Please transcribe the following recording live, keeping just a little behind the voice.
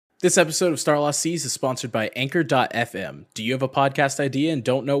This episode of Star Lost Seas is sponsored by Anchor.fm. Do you have a podcast idea and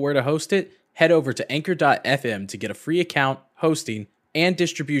don't know where to host it? Head over to Anchor.fm to get a free account, hosting, and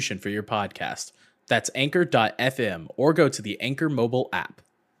distribution for your podcast. That's Anchor.fm, or go to the Anchor mobile app.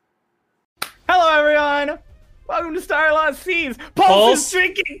 Hello, everyone! Welcome to Star Lost Seas! Pulse is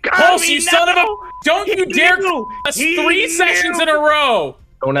drinking coffee! Pulse, you son of a... Don't you dare call us 3 sessions in a row!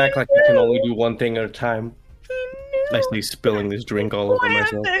 Don't act like you can only do one thing at a time. Nicely spilling this drink all over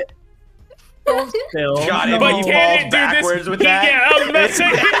myself. God, but you can't do this with that. Yeah, I was about to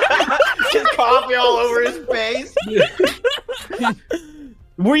say. Just coffee all over his face.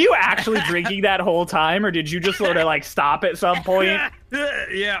 Were you actually drinking that whole time, or did you just sort of like stop at some point?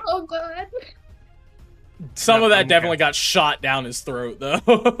 Yeah. Oh god. Some of that definitely got shot down his throat, though.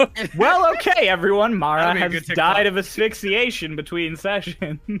 Well, okay, everyone. Mara That'd be a has good TikTok. died of asphyxiation between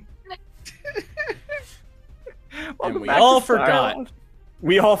sessions. And we back to all Star forgot. Lost.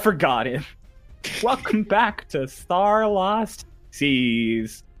 We all forgot it. Welcome back to Star Lost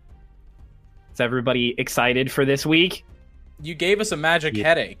Seas. Is everybody excited for this week? You gave us a magic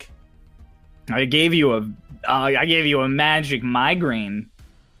headache. I gave you a magic migraine.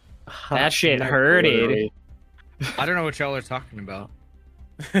 That shit hurted. I don't know what y'all are talking about.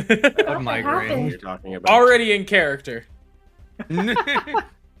 What migraine. happened? You're talking about Already in character.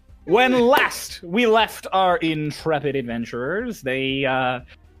 When last we left our intrepid adventurers, they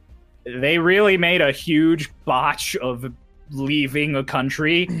really made a huge botch of leaving a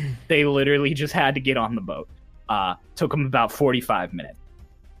country. They literally just had to get on the boat. Took them about 45 minutes.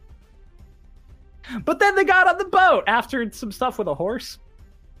 But then they got on the boat after some stuff with a horse.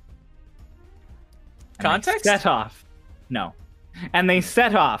 And they Context? set off. No. And they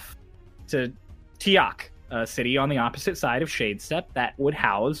set off to Tiak, a city on the opposite side of Shadestep that would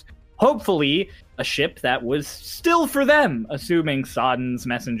house, hopefully, a ship that was still for them, assuming Sodden's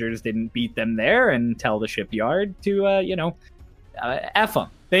messengers didn't beat them there and tell the shipyard to, F them.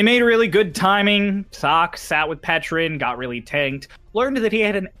 They made really good timing. Sock sat with Petrin, got really tanked, learned that he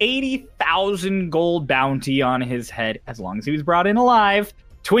had an 80,000 gold bounty on his head as long as he was brought in alive.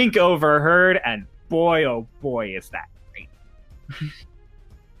 Twink overheard, and boy, oh boy, is that great.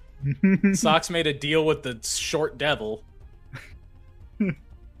 Socks made a deal with the short devil.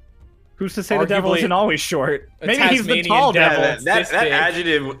 Who's to say the devil Arguably isn't always short? a Maybe he's the Tasmanian tall devil. devil. That- that big.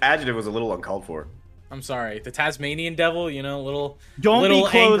 adjective was a little uncalled for. I'm sorry. The Tasmanian devil, little Don't little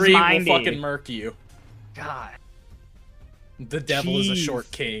be angry, will close-minded. fucking murk you. God. The devil is a Jeez.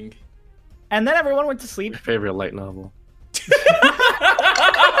 short king. And then everyone went to sleep. your favorite light novel.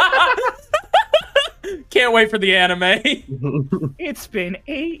 Can't wait for the anime. It's been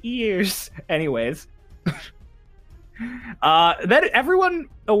 8 years. Anyways. Then everyone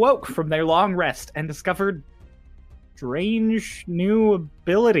awoke from their long rest and discovered strange new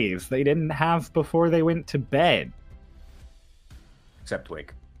abilities they didn't have before they went to bed. Except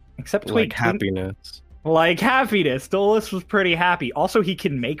Twink. Except Like Twink. happiness. Like happiness. Dolus was pretty happy. Also, he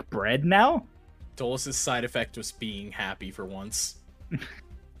can make bread now. Dolus' side effect was being happy for once.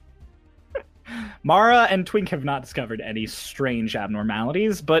 Mara and Twink have not discovered any strange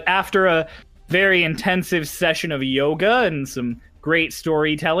abnormalities, but after a very intensive session of yoga and some great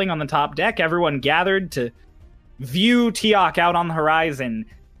storytelling on the top deck, everyone gathered to view Tiak out on the horizon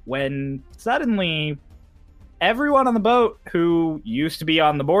when suddenly everyone on the boat who used to be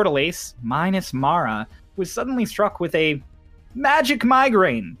on the Bordelace, minus Mara, was suddenly struck with a magic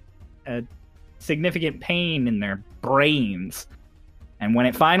migraine, a significant pain in their brains. And when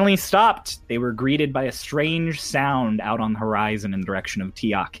it finally stopped, they were greeted by a strange sound out on the horizon in the direction of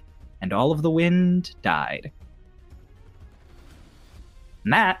Tiak, and all of the wind died.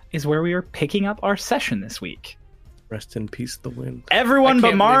 And that is where we are picking up our session this week. Rest in peace, the wind. Everyone I but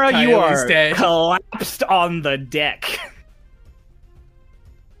can't Mara, believe you Coyote's are dead. collapsed on the deck.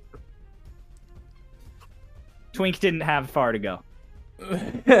 Twink didn't have far to go.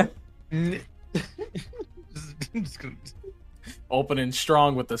 Just gonna- Opening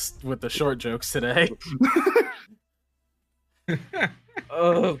strong with the short jokes today.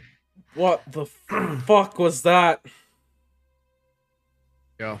 What the fuck was that?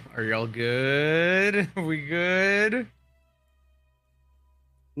 Yo, are y'all good? Are we good?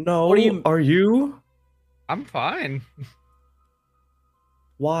 No, What do you- are you? I'm fine.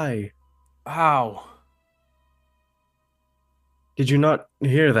 Why? Ow. Did you not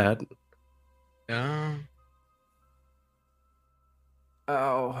hear that? No.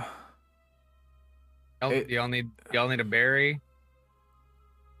 Ow. Y'all need a berry?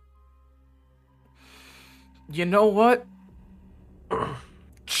 You know what?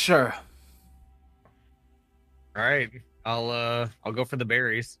 Sure. All right. I'll go for the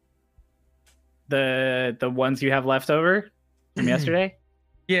berries. The ones you have left over from yesterday?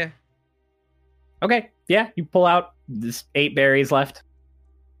 Yeah. Okay, yeah, you pull out this 8 berries left.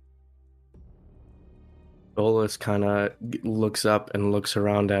 Dolus kind of looks up and looks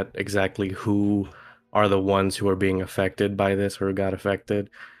around at exactly who are the ones who are being affected by this or got affected.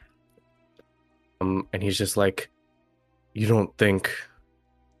 And he's just like, you don't think,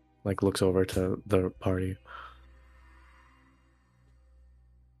 like, looks over to the party.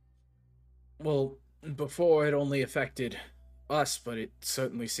 Well, before it only affected us, but it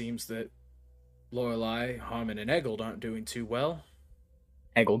certainly seems that Lorelei, Harmon, and Eggold aren't doing too well.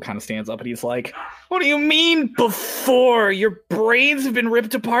 Eggold kind of stands up and he's like, "What do you mean before? Your brains have been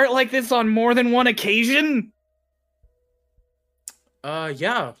ripped apart like this on more than one occasion?"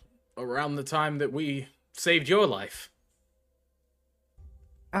 Yeah, around the time that we saved your life.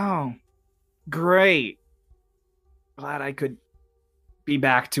 Oh, great. Glad I could be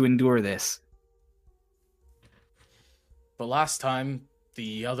back to endure this. But last time,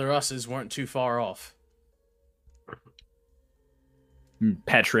 the other us's weren't too far off.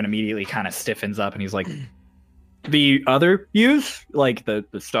 Petrin immediately kind of stiffens up and he's like, "The other use? Like the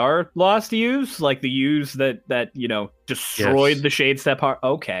star lost use? Like the use that destroyed Yes. the Shade Step heart?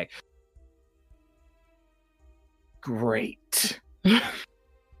 Okay. Great."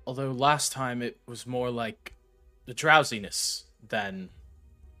 Although last time it was more like the drowsiness than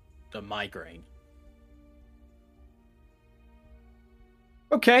the migraine.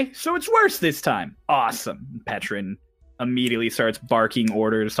 Okay, so it's worse this time. Awesome. Petrin immediately starts barking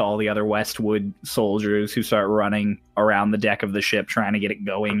orders to all the other Westwood soldiers who start running around the deck of the ship trying to get it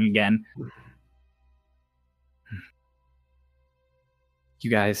going again. You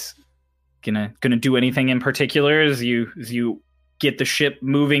guys gonna do anything in particular as you get the ship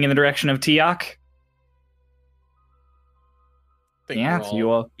moving in the direction of Tiak? Yeah, so you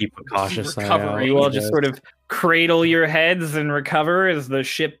all Keep a cautious eye recovering. out. you all just Yes. sort of cradle your heads and recover as the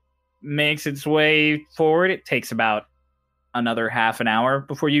ship makes its way forward. It takes about another half an hour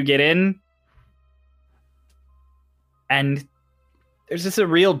before you get in. And there's just a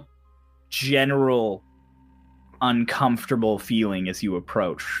real general uncomfortable feeling as you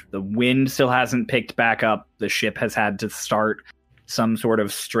approach. The wind still hasn't picked back up. The ship has had to start some sort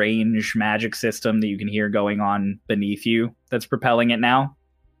of strange magic system that you can hear going on beneath you that's propelling it now.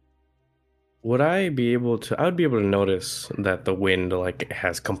 Would I be able to? I would be able to notice that the wind like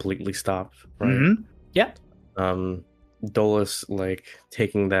has completely stopped, right? Mhm. Yeah. Dolus like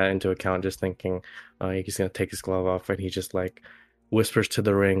taking that into account, just thinking, he's gonna take his glove off, and he just like whispers to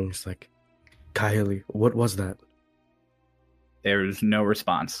the ring, he's like, "Kylie, what was that?" There's no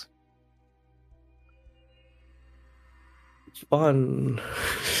response. Fun.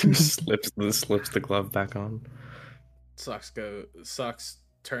 slips the glove back on. Socks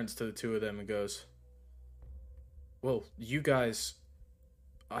turns to the two of them and goes, "Well, you guys,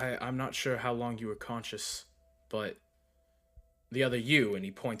 I'm not sure how long you were conscious, but the other you," and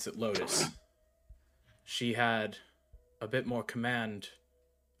he points at Lotus, "she had a bit more command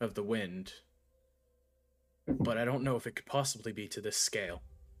of the wind, but I don't know if it could possibly be to this scale."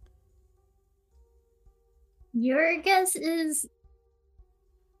 Your guess is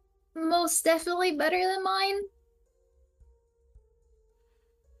most definitely better than mine.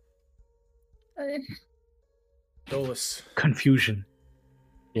 Dolus, Confusion.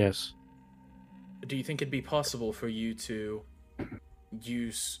 Yes. do you think it'd be possible for you to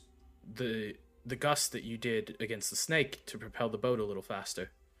use the gust that you did against the snake to propel the boat a little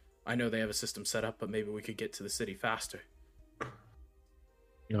faster? I know they have a system set up, but maybe we could get to the city faster.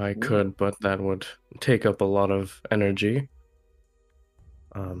 I could, but that would take up a lot of energy.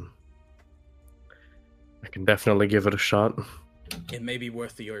 I can definitely give it a shot. It may be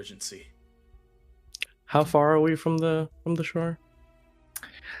worth the urgency. How far are we from the shore?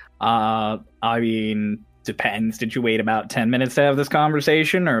 I mean, depends. Did you wait about 10 minutes to have this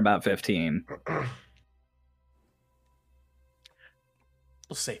conversation or about 15?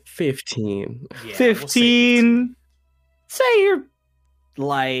 We'll say 15. yeah, 15? Say you're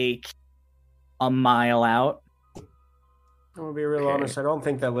like a mile out. I'm gonna be real honest. I don't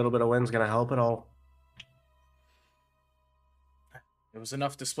think that little bit of wind's gonna help at all. It was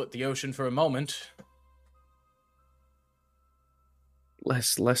enough to split the ocean for a moment.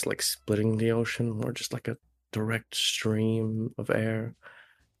 Less like splitting the ocean, more just like a direct stream of air.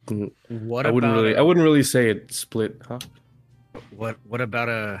 What I wouldn't really say it split, huh? What about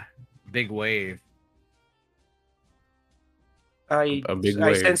a big wave? I A big I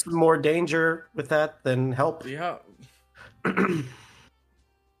wave. sense more danger with that than help. Yeah,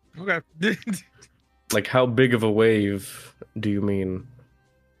 Okay. Like how big of a wave do you mean?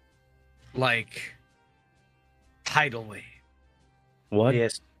 like tidal wave. What?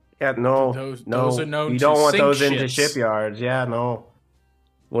 Yes. Yeah, no. Those no. are known you to don't want sink those into ships. shipyards. Yeah, no.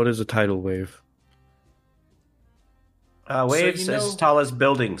 What is a tidal wave? Waves you as know- tall as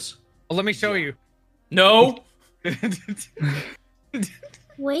buildings. Well, let me show you. No.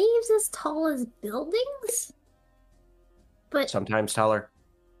 Waves as tall as buildings? But Sometimes taller.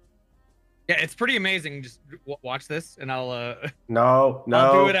 Yeah, it's pretty amazing. Just watch this, and I'll No,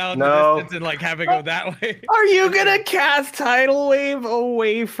 do it out in the no. distance and like have it go that way. Are you gonna cast tidal wave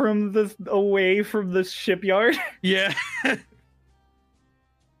away from the shipyard? Yeah.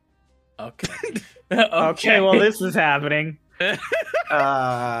 Okay. Okay, well this is happening.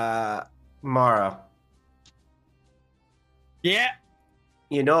 Mara, Yeah.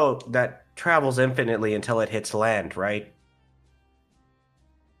 you know that travels infinitely until it hits land, right?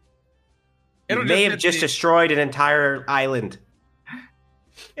 It'll You may just have hit just the- destroyed an entire island.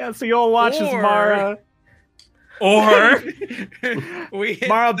 Yeah, so you'll watch as Or- Mara Or we hit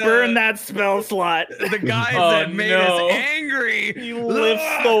Mara the- burn that spell slot. the guys Oh, that made no. us angry. He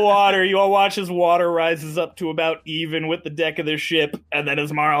lifts the water. You all watch as water rises up to about even with the deck of the ship, and then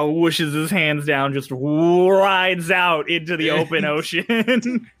as Mara whooshes his hands down, just rides out into the open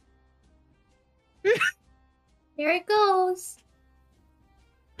ocean. here it goes.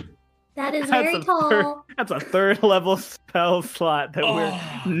 That is That's very a tall. That's a third level spell slot that Oh,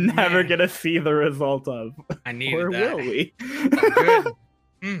 we're never man. gonna see the result of. I needed Or that. will we? Good.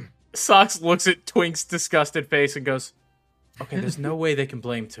 Mm. Socks looks at Twink's disgusted face and goes, "Okay, there's no way they can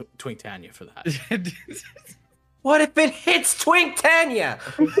blame Twink Tanya for that." What if it hits Twink Tanya?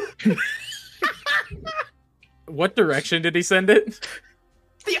 What direction did he send it?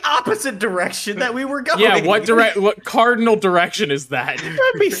 The opposite direction that we were going. Yeah, what cardinal direction is that?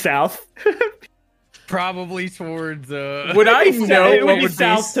 That'd be south. Probably towards Would I know it what would be would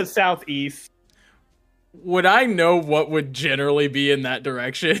south be? to southeast. Would I know what would generally be in that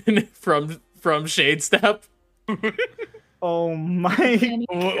direction from Shade Step? Oh my!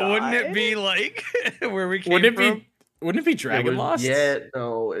 Wouldn't it be like where we came Wouldn't from? it be Dragon Lost?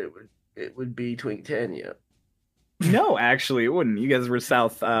 no, it would be Twink Tanya. No, actually, it wouldn't. You guys were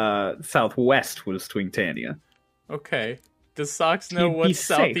southwest was Twinktania. Okay. Does Socks know He'd be what's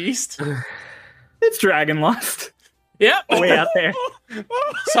safe. southeast? It's Dragon Lost. Yep. Way out there.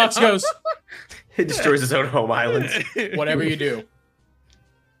 Socks goes, It destroys his own home island. "Whatever you do,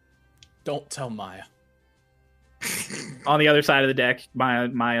 don't tell Maya." On the other side of the deck,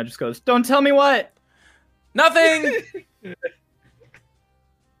 Maya just goes, "Don't tell me what." Nothing.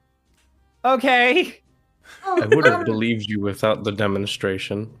 Okay. Oh, I would have believed you without the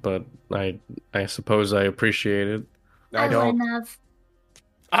demonstration, but I suppose I appreciate it. I don't. wouldn't have.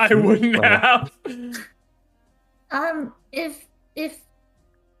 I wouldn't have.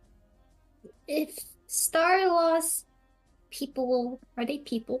 If Star Lost people are they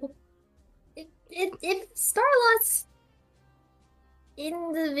people? If Star Lost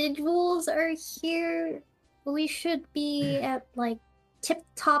individuals are here, we should be at like tip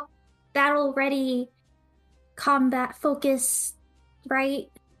top battle ready combat focus, right?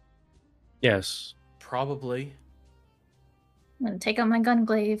 Yes. Probably. I'm gonna take out my gun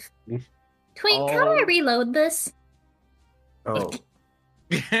glaive. Mm. Twink, how do I reload this? Oh,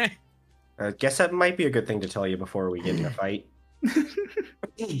 I guess that might be a good thing to tell you before we get in a fight.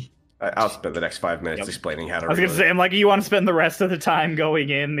 I'll spend the next 5 minutes Yep. explaining how to. I was gonna reload say, it. I'm like, you want to spend the rest of the time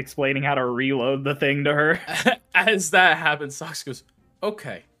going in explaining how to reload the thing to her. As that happens, Socks goes,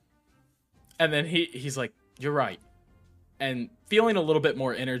 "Okay," and then he's like, "You're right," and feeling a little bit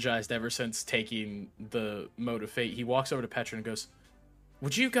more energized ever since taking the Mode of Fate, he walks over to Petra and goes,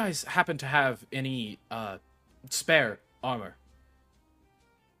 "Would you guys happen to have any spare armor?"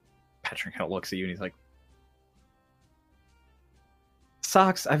 Patrick kind of looks at you and he's like,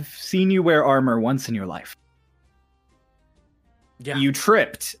 "Socks, I've seen you wear armor once in your life. Yeah. You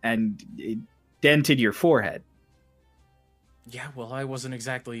tripped and it dented your forehead. Yeah, well, I wasn't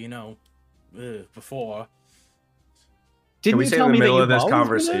exactly, before. Didn't Can we you say tell in the me that middle you've of this always been there?"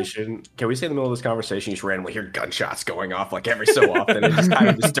 conversation? Can we say in the middle of this conversation, you just randomly hear gunshots going off like every so often, and just kind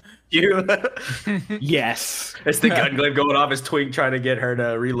of disturb you? Yes. It's the gun glaive going off. It's Twink trying to get her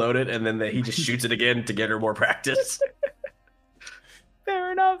to reload it, and then he just shoots it again to get her more practice.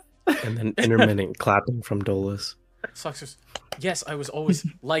 Fair enough. And then intermittent clapping from Dolus. Socks goes, "Yes, I was always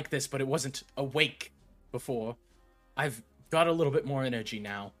like this, but it wasn't awake before. I've got a little bit more energy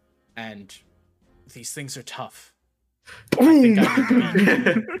now, and these things are tough. I think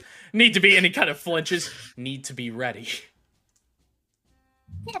I need to be any kind of flinches, need to be ready."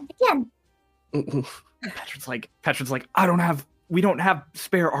 Again. Patrick's like, I don't have we don't have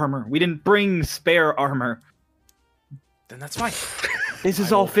spare armor. We didn't bring spare armor. Then that's fine. This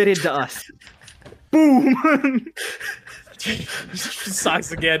is all fitted to us. Boom!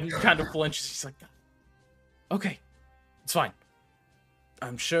 Socks again, kind of flinches. She's like, okay, it's fine.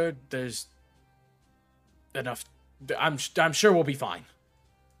 I'm sure there's enough. I'm sure we'll be fine.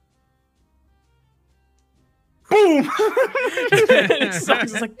 Boom!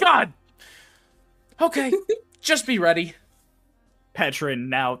 Socks is like, God. Okay, just be ready. Petrin,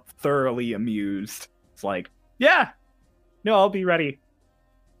 now thoroughly amused, it's like, yeah, no, I'll be ready.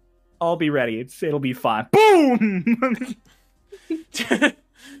 I'll be ready. It'll be fine. Boom!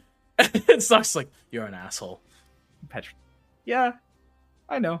 And Socks like, you're an asshole. Petrin, yeah,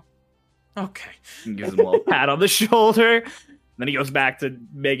 I know. Okay. And gives him a little pat on the shoulder. Then he goes back to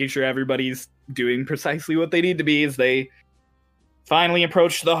making sure everybody's doing precisely what they need to be as they finally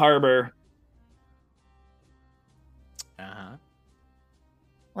approach the harbor. Uh-huh.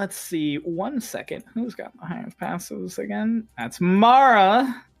 Let's see, 1 second. Who's got the highest passes again? That's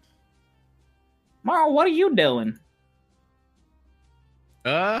Mara. Mara, what are you doing?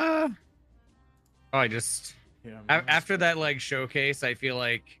 I just after that like showcase, I feel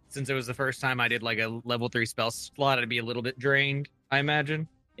like since it was the first time I did like a level 3 spell slot, I'd be a little bit drained, I imagine.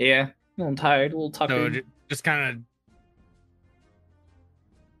 Yeah, a little tired, a little tuckered. So just kind of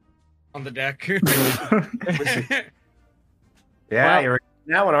on the deck. Yeah, Well- you're regretting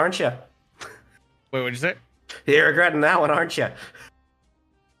that one, aren't you? Wait, what'd you say? You're regretting that one, aren't you?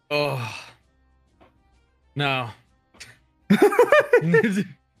 Oh no.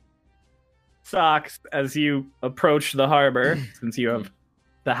 Socks, as you approach the harbor, since you have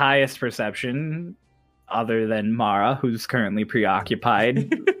the highest perception, other than Mara, who's currently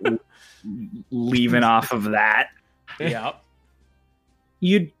preoccupied, leaving off of that, Yeah.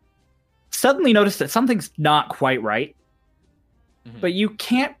 you suddenly notice that something's not quite right, Mhm. but you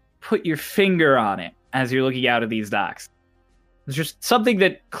can't put your finger on it as you're looking out of these docks. There's just something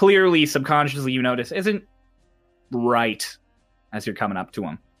that clearly, subconsciously, you notice isn't right as you're coming up to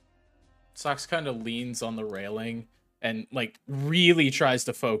them. Socks kind of leans on the railing and like really tries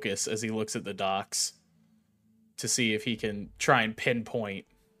to focus as he looks at the docks to see if he can try and pinpoint.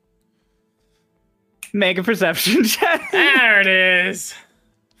 Make a perception check. There it is.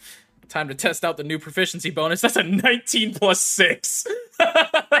 Time to test out the new proficiency bonus. That's a 19 plus 6.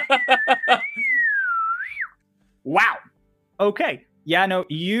 Wow. Okay. Yeah, no,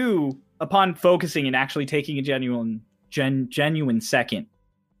 you, upon focusing and actually taking a genuine second,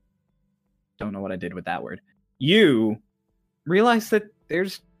 don't know what I did with that word, you realize that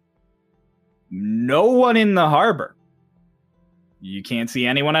there's no one in the harbor. You can't see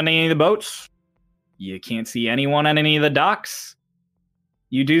anyone on any of the boats. You can't see anyone on any of the docks.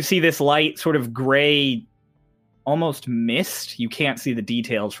 You do see this light, sort of gray, almost mist. You can't see the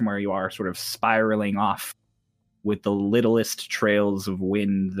details from where you are, sort of spiraling off with the littlest trails of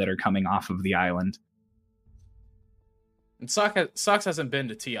wind that are coming off of the island. And Socks hasn't been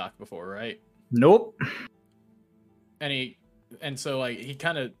to Tiak before, right? Nope. And so like he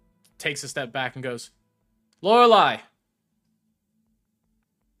kind of takes a step back and goes, Lorelei.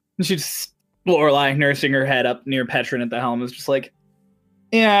 And she just, Lorelei, nursing her head up near Petrin at the helm, is just like,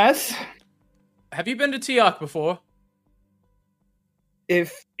 yes. Have you been to Tiak before?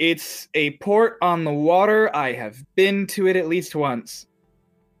 If it's a port on the water, I have been to it at least once.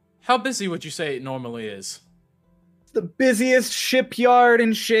 How busy would you say it normally is? It's the busiest shipyard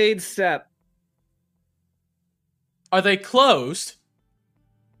in Shade Step. Are they closed?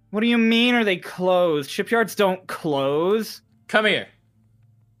 What do you mean, are they closed? Shipyards don't close. Come here.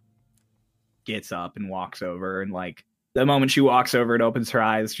 Gets up and walks over, and like the moment she walks over and opens her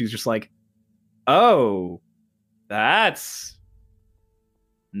eyes, she's just like, oh, that's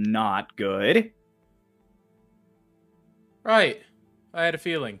not good. Right. I had a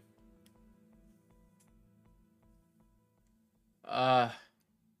feeling.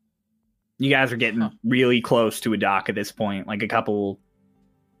 You guys are getting really close to a dock at this point, like a couple,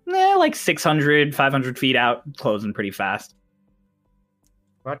 like 600, 500 feet out, closing pretty fast.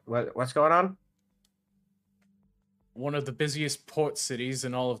 What's going on? One of the busiest port cities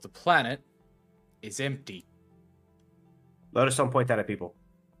in all of the planet is empty. Lotus, don't point that at people.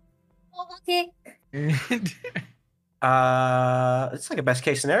 Oh, okay. It's like a best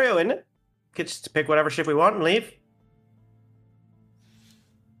case scenario, isn't it? Get to pick whatever ship we want and leave.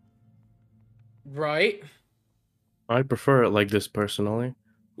 Right? I prefer it like this personally.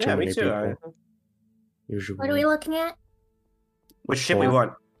 Yeah, me too. Usually. What are we looking at? Which ship we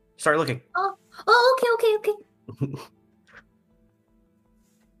want? Start looking. Oh, okay.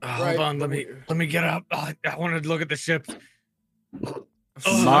 Hold on, let me get up. I want to look at the ships.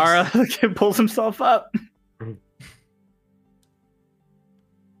 Mara pulls himself up.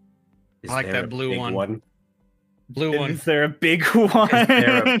 Is I like there that a blue big one. Blue one. Is there a big one? Is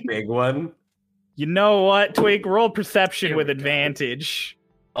there a big one? You know what, Twig? Roll perception Here with we go. advantage.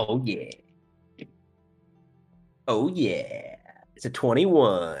 Oh yeah. Oh yeah. It's a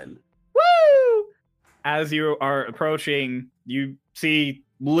 21. Woo! As you are approaching, you see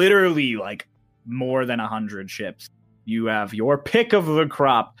literally like more than 100 ships. You have your pick of the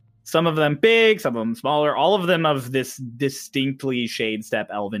crop. Some of them big, some of them smaller, all of them of this distinctly Shade Step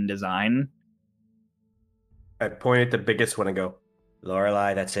elven design. I point at the biggest one and go,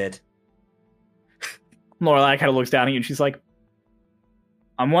 Lorelei, that's it. Lorelai kind of looks down at you and she's like,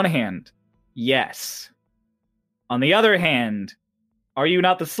 on one hand, yes. On the other hand, are you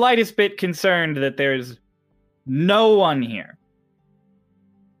not the slightest bit concerned that there's no one here?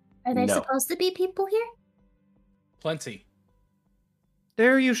 Are there No. supposed to be people here? Plenty.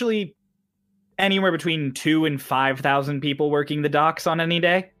 There are usually anywhere between 2,000 and 5,000 people working the docks on any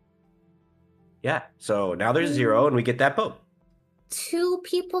day. Yeah, so now there's 0 and we get that boat. 2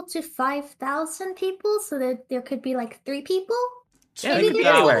 people to 5,000 people, so that there could be like 3 people? Yeah, they Maybe could be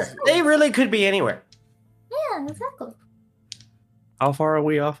there's anywhere. also- They really could be anywhere. Yeah, exactly. How far are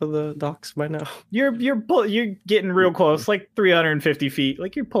we off of the docks by now? You're getting real close, like 350 feet.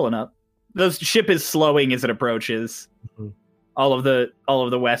 Like you're pulling up. The ship is slowing as it approaches. Mhm. All of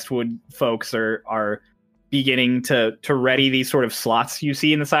the Westwood folks are beginning to ready these sort of slots you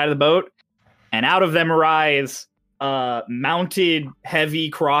see in the side of the boat, and out of them arise mounted heavy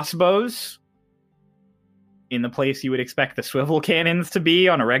crossbows in the place you would expect the swivel cannons to be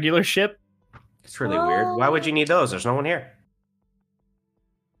on a regular ship. It's really weird. Why would you need those? There's no one here.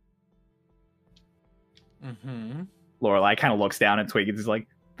 Mm-hmm. Lorelai kind of looks down at Twig and is like,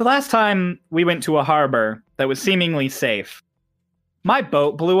 the last time we went to a harbor that was seemingly safe, my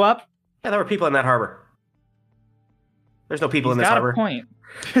boat blew up. Yeah, there were people in that harbor. There's no people He's in this got harbor. a point.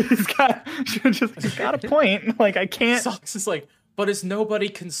 he's got a point. Like, I can't. Socks is like, but is nobody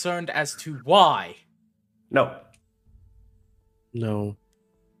concerned as to why? No. No.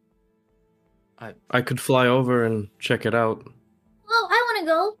 I could fly over and check it out. Oh, I want to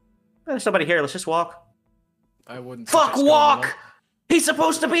go. There's somebody here. Let's just walk. I wouldn't. Fuck, suggest going walk! alone. He's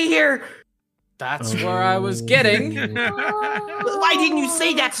supposed to be here! That's where I was getting. Why didn't you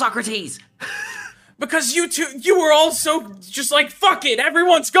say that, Socrates? Because you were all so just like, fuck it,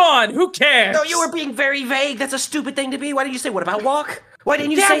 everyone's gone. Who cares? No, you were being very vague. That's a stupid thing to be. Why didn't you say, what about walk? Why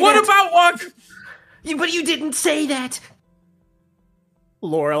didn't you Yeah, say what that? about walk? But you didn't say that.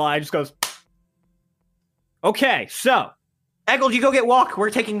 Lorelai just goes, okay, so Eggle, you go get walk. We're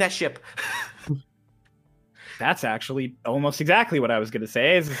taking that ship. that's actually almost exactly what I was going to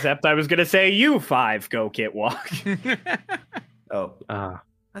say, except I was going to say you 5 go get walk. Oh, Ah.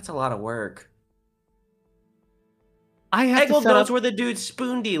 that's a lot of work. I have Eggle to set knows up... where the dude's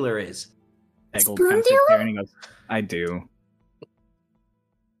spoon dealer is. Eggle Spoon kind of sits dealer? there and he goes, I do.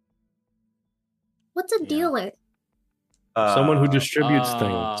 What's a Yeah. dealer? Someone who distributes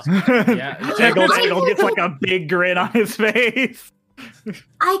things. Yeah, Eggle gets like a big grin on his face.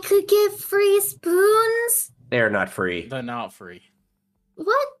 I could get free spoons? They're not free. they're not free.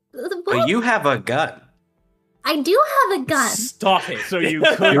 What? But What? you have a gun. I do have a gun. Stop it. So you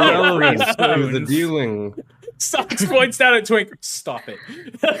could You're get relevant free to the spoons. dealing. Socks points down at Twink. Stop it.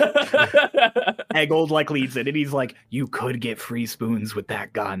 Eggold like leads it, and he's like, "You could get free spoons with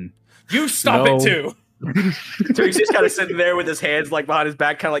that gun." You stop No. it too. So he's just kind of sitting there with his hands like behind his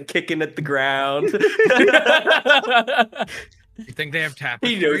back, kind of like kicking at the ground. You think they have He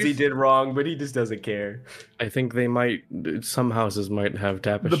tapestries? knows he did wrong, but he just doesn't care. I think they might. Some houses might have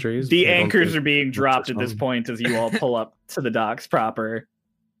tapestries. The but I don't anchors think- are being dropped at this some. point as you all pull up to the docks proper.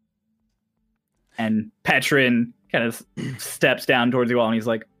 And Petrin kind of steps down towards you all, and he's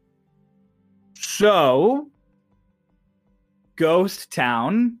like, "So, Ghost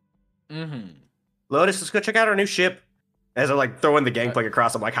Town." Mm-hmm. Lotus, let's go check out our new ship. As I'm like throwing the gangplank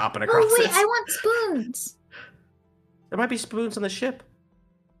across, I'm like hopping across Oh, wait, it. I want spoons. There might be spoons on the ship.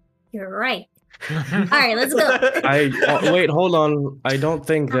 You're right. All right, let's go. Wait, hold on. I don't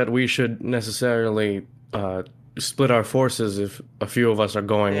think that we should necessarily split our forces if a few of us are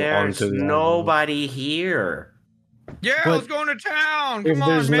going There's onto the nobody here. Yeah, But let's go into town. If Come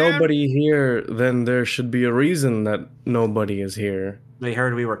there's on, man. nobody here, then there should be a reason that nobody is here. They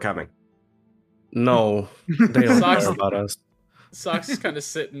heard we were coming. No, they don't Socks- care about us. Socks is kind of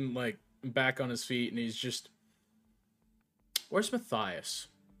sitting like back on his feet, and he's just, "Where's Matthias?"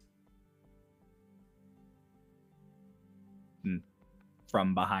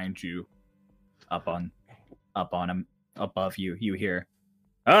 From behind you, up on him. above you, you hear,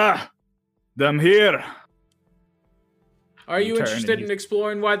 them here. Are you turn and interested he's- in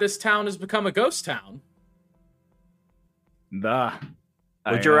exploring why this town has become a ghost town?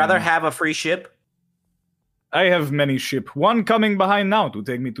 Would you rather have a free ship? I have many ship. One coming behind now to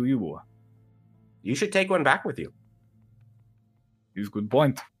take me to you. You should take one back with you. Is good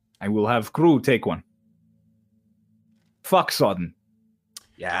point. I will have crew take one. Fuck sudden.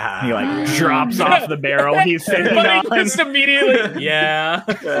 Yeah. He like drops off the barrel he's sitting But on. he just immediately, yeah.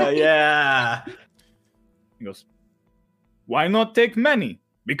 Yeah. He goes, why not take many?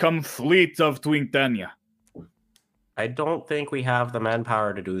 Become fleet of Twinkdania. I don't think we have the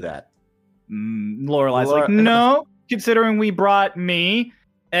manpower to do that. Lorelei's like, no, considering we brought me,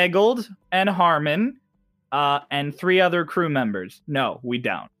 Eggold, and Harmon, and 3 other crew members. No, we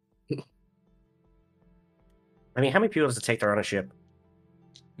don't. I mean, how many people does it take to run a ship?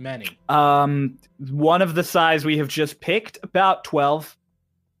 Many. One of the size we have just picked, about 12.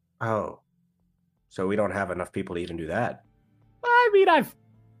 Oh. So we don't have enough people to even do that. I mean, I've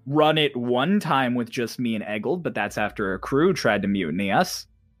run it one time with just me and Eggold, but that's after a crew tried to mutiny us.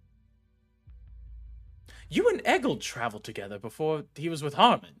 You and Eggold traveled together before he was with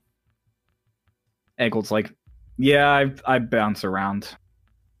Harmon. Eggold's like, yeah, I bounce around.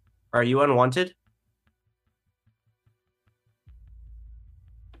 Are you unwanted?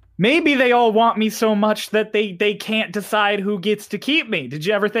 Maybe they all want me so much that they can't decide who gets to keep me. Did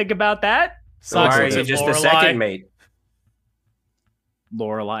you ever think about that? Why are looks you at just the Lorelei. second mate?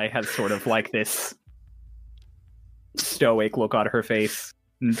 Lorelei has sort of like this stoic look on her face.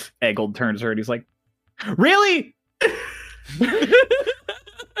 And Eggold turns to her and he's like, really?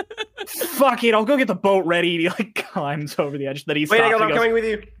 Fuck it, I'll go get the boat ready. And he like climbs over the edge. Then he Wait, stops. I'm He goes, coming with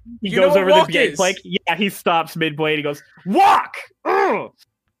you. he You know goes what over the walk gate is? plank. Yeah, he stops midway and he goes, walk! Ugh!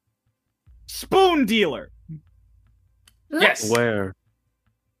 Spoon dealer. Yes. Where?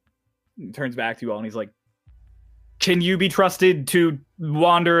 He turns back to you all and he's like, can you be trusted to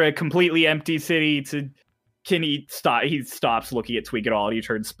wander a completely empty city to... Can he stop? He stops looking at Tweak at all and he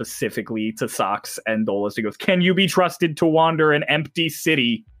turns specifically to Socks and Dolus. He goes, can you be trusted to wander an empty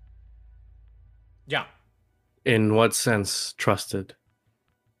city? Yeah. In what sense trusted?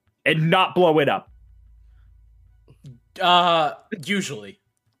 And not blow it up. Usually.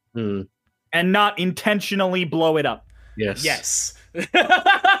 Hmm. And not intentionally blow it up. Yes. Yes.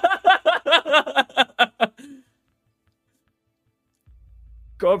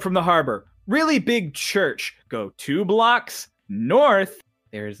 Go up from the harbor. Really big church. Go 2 blocks north.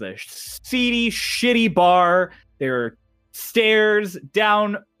 There's a seedy, shitty bar. There are stairs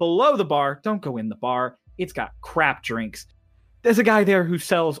down below the bar. Don't go in the bar. It's got crap drinks. There's a guy there who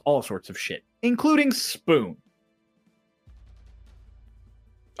sells all sorts of shit, including Spoon.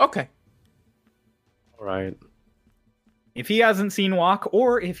 Okay. All right. If he hasn't seen Walk,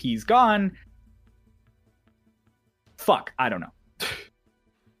 or if he's gone, fuck, I don't know.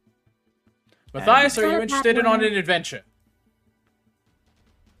 Matthias, are you Not a interested in bad on one. an adventure?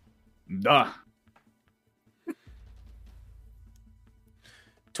 Duh.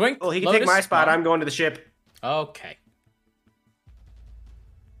 Twink? Well, he can Lotus, take my spot. Mara? I'm going to the ship. Okay.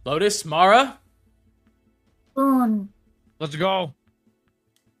 Lotus, Mara? Boon. Let's go.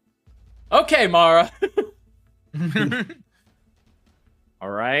 Okay, Mara. All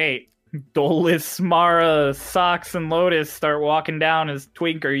right. Dolus, Mara, Socks, and Lotus start walking down. As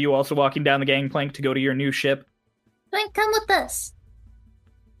Twink, are you also walking down the gangplank to go to your new ship? Twink, come with us.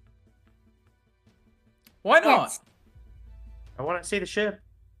 Why not? Yes. I want to see the ship.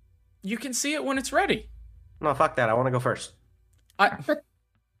 You can see it when it's ready. No, fuck that. I want to go first.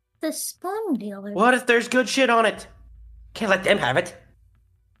 The spoon dealer. What if there's good shit on it? Can't let them have it.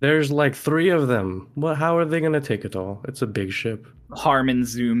 There's like 3 of them. What? How are they gonna take it all? It's a big ship. Harmon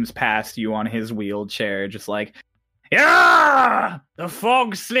zooms past you on his wheelchair, just like, yeah, the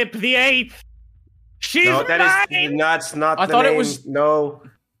fog slip the 8th. She's No, that mine! is that's not. I the thought it name. was- No.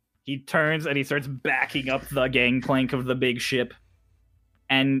 He turns and he starts backing up the gangplank of the big ship.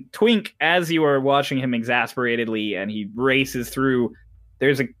 And Twink, as you are watching him exasperatedly and he races through,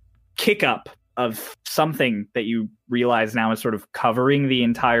 there's a kick up of something that you realize now is sort of covering the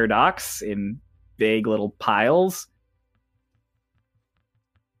entire docks in vague little piles.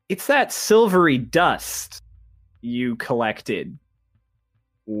 It's that silvery dust you collected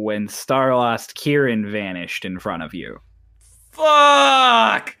when Starlost Kieran vanished in front of you.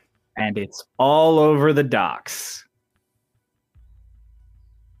 Fuck! And it's all over the docks.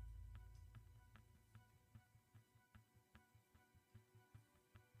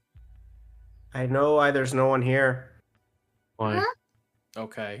 I know why there's no one here. Why? Huh?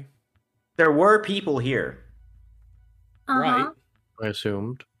 Okay. There were people here. Right. I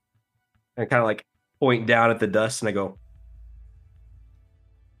assumed. And kind of like point down at the dust, and I go,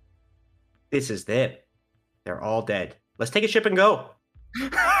 "This is them. They're all dead. Let's take a ship and go." Can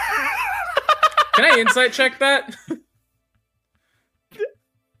I insight check that?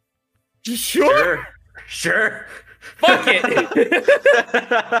 Sure. Sure. Fuck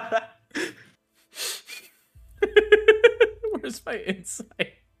it. Where's my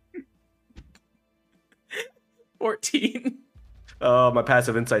insight? 14. Oh, my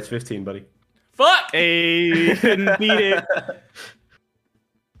passive insight's 15, buddy. Fuck! Hey, couldn't beat it.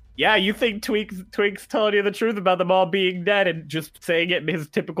 Yeah, you think Twink's telling you the truth about them all being dead and just saying it in his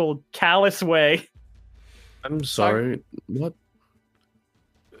typical callous way. I'm sorry. What?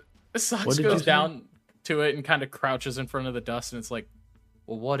 Socks What did you goes say? down to it and kind of crouches in front of the dust, and it's like,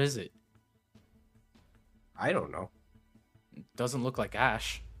 well, what is it? I don't know. It doesn't look like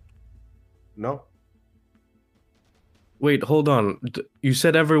ash. No. Wait, hold on. You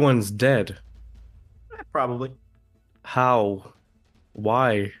said everyone's dead. Probably. How?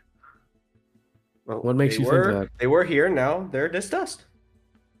 Why? Well, What makes they you think were- that? They were here, now they're just dust.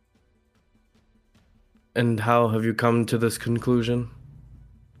 And how have you come to this conclusion?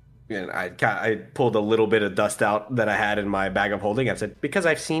 And I pulled a little bit of dust out that I had in my bag of holding. I said, because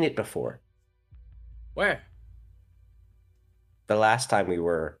I've seen it before. Where? The last time we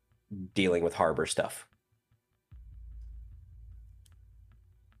were dealing with harbor stuff.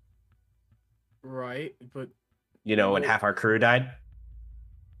 Right, but You know, when Well- half our crew died?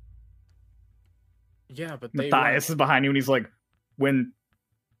 yeah, but they Matthias is behind you and he's like, when...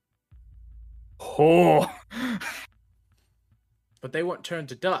 Oh. but they weren't turned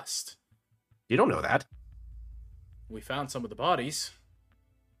to dust. You don't know that. We found some of the bodies.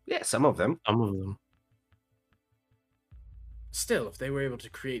 Yeah, some of them. Some of them. Still, if they were able to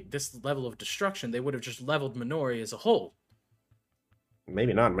create this level of destruction, they would have just leveled Minori as a whole.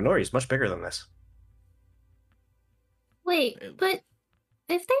 Maybe not. Minori is much bigger than this. Wait, It- but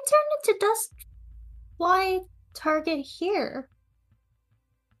if they turn into dust, why target here?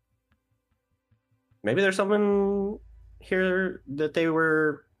 Maybe there's something here that they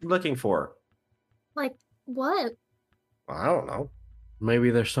were looking for. Like, what? I don't know. Maybe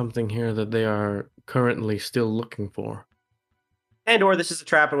there's something here that they are currently still looking for. And or this is a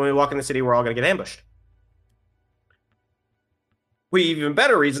trap, and when we walk in the city, we're all going to get ambushed. We have even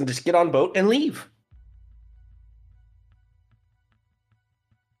better reason to just get on boat and leave.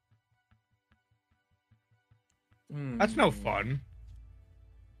 That's no fun.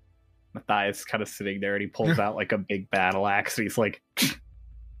 Matthias kind of sitting there and he pulls out like a big battle axe and he's like,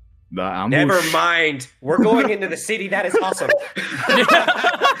 the ambush. Never mind. We're going into the city. That is awesome.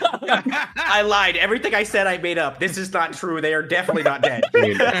 I lied. Everything I said I made up. This is not true. They are definitely not dead.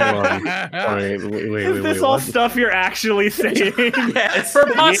 Wait, hold on. Wait, Is this all what? stuff you're actually saying? Yes. For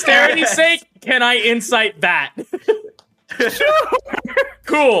posterity's sake, can I insight that?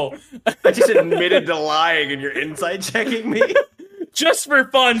 Cool. I just admitted to lying and you're inside checking me. Just for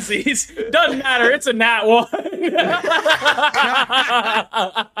funsies. Doesn't matter. It's a nat one.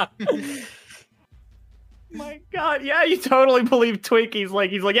 My God, yeah, you totally believe Twink. He's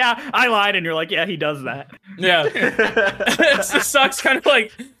like, yeah, I lied, and you're like, yeah, he does that. Yeah. It's the Sucks kind of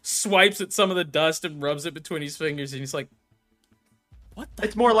like swipes at some of the dust and rubs it between his fingers, and he's like, what the?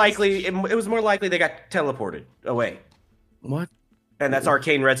 It's more likely. It was more likely they got teleported away, What? and that's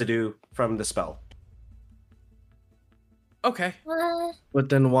arcane residue from the spell. Okay. What? But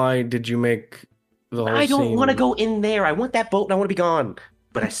then why did you make the whole I don't scene- want to go in there. I want that boat and I want to be gone.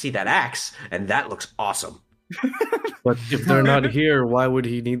 But I see that axe, and that looks awesome. But if they're not here, why would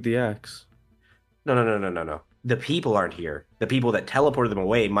he need the axe? No. The people aren't here. The people that teleported them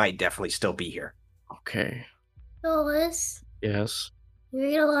away might definitely still be here. Okay. Phyllis, Yes. you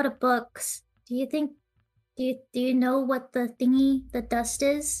read a lot of books. Do you know what the dust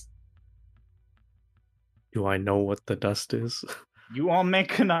is? Do I know what the dust is? You all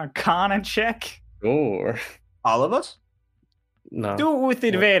make an Arcana check. Sure. All of us? No. Do it with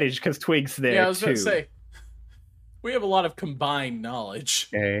advantage because Twig's there Yeah, I was too. about to say, we have a lot of combined knowledge.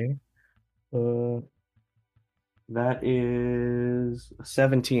 Okay. That is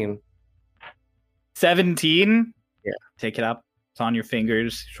 17. 17. Yeah. Take it up. It's on your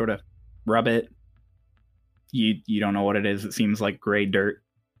fingers. Sort of rub it. You don't know what it is. It seems like gray dirt.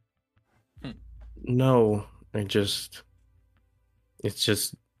 No, it's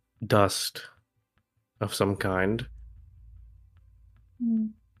just dust of some kind.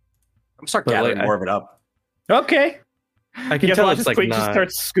 I'm start But, gathering like, more of it up. Okay. I You can guys tell watch it's as like Twig just not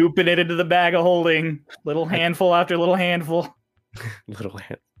starts scooping it into the bag of holding, little handful after little handful. little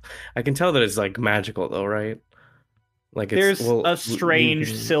hand. I can tell that it's like magical though, right? Like There's well, a strange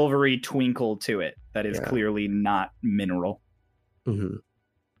you can- silvery twinkle to it that is Yeah. clearly not mineral. Mhm.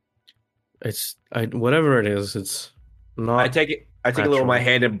 It's whatever it is. It's not. I take a little of my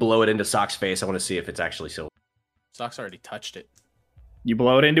Natural. hand and blow it into Sock's face. I want to see if it's actually silver. Sock's already touched it. You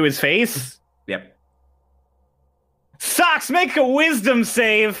blow it into his face? Yep. Socks, make a wisdom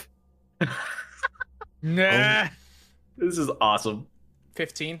save! Nah. This is awesome.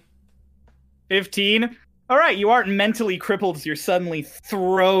 15. 15. All right, you aren't mentally crippled as you're suddenly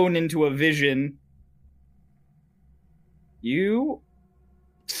thrown into a vision. You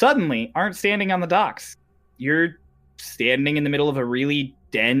suddenly aren't standing on the docks. You're standing in the middle of a really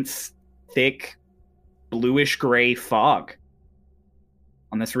dense, thick, bluish-gray fog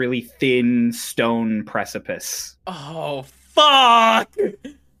on this really thin stone precipice. Oh, fuck!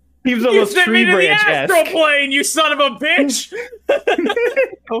 He was You almost sent me tree to the branch astral plane, you son of a bitch!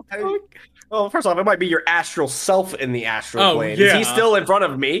 Well, first off, it might be your astral self in the astral Oh, plane. Is yeah. he still in front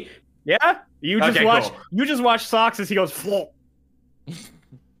of me? Yeah, you just Okay, watch. cool. You just watch Socks as he goes. Flop.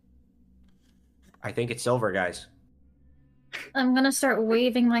 I think it's silver, guys. I'm gonna start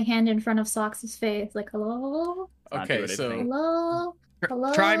waving my hand in front of Sox's face, like hello, Not Okay, doing so anything. hello,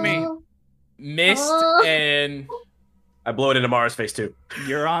 hello. Try me. mist Oh. and I blow it into Mara's face too.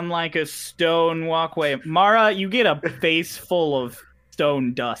 You're on like a stone walkway. Mara, you get a face full of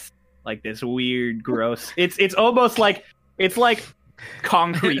stone dust, like this weird, gross. It's almost like it's like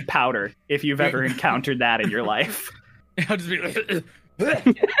concrete powder. If you've ever encountered that in your life. I'll just be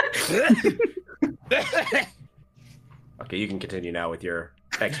Okay, you can continue now with your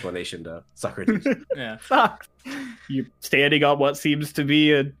explanation to Socrates. yeah. Sucks. You're standing on what seems to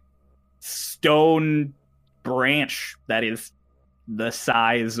be a stone branch that is the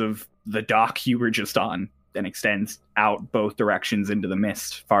size of the dock you were just on and extends out both directions into the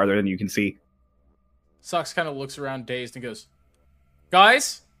mist farther than you can see. Socks kind of looks around dazed and goes,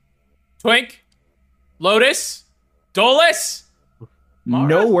 "Guys, Twink, Lotus, Dolus." Mara?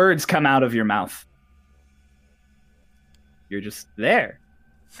 No words come out of your mouth. You're just there.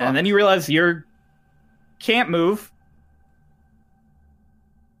 Fuck. And then you realize you can't move.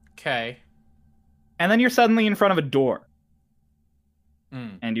 Okay. And then you're suddenly in front of a door.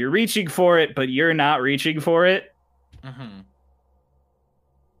 Mm. And you're reaching for it, but you're not reaching for it. Mm-hmm.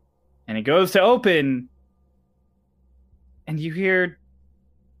 And it goes to open. And you hear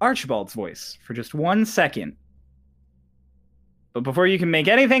Archibald's voice for just 1 second. But before you can make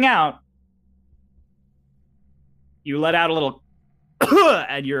anything out, you let out a little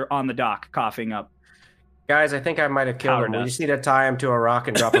and you're on the dock coughing up. Guys, I think I might have killed Powder him. We dust. just need to tie him to a rock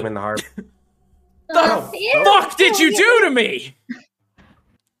and drop him in the harbor. The Ew. fuck did you do to me?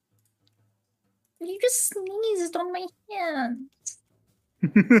 You just sneezed on my hand.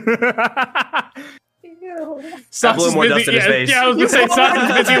 Ew. Socks blew is more busy- dust in his yeah, face. Yeah, I was gonna say Socks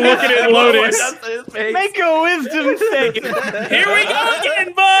is busy looking at Lotus. Make a wisdom save. Here we go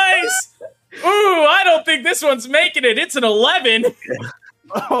again, boys! Ooh, I don't think this one's making it. It's an 11.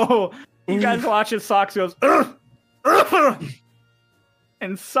 Oh, you guys watch as Socks goes, "Ugh, ugh,"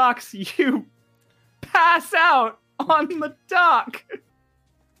 and Socks, you pass out on the dock.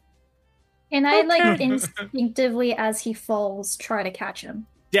 And I like instinctively, as he falls, try to catch him.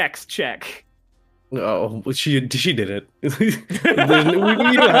 Dex check. Oh, she did it. we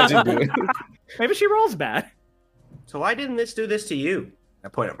know how to do it. Maybe she rolls bad. So why didn't this do this to you? I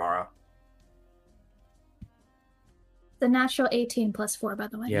point at Mara. The natural 18 plus 4, by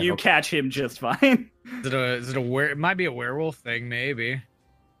the way. Yeah. You okay. catch him just fine. Is it a it might be a werewolf thing, maybe.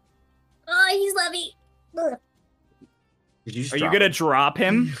 Oh, he's lovey. Ugh. Did you just Are you drop gonna him? drop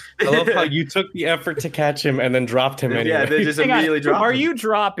him? I love how you took the effort to catch him and then dropped him anyway. Yeah, they just Hang on, immediately dropped Are him. you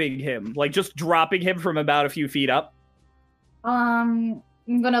dropping him? Like just dropping him from about a few feet up? I'm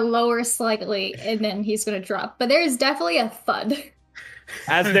gonna lower slightly, and then he's gonna drop. But there's definitely a thud.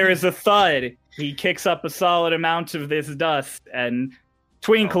 As there is a thud, he kicks up a solid amount of this dust, and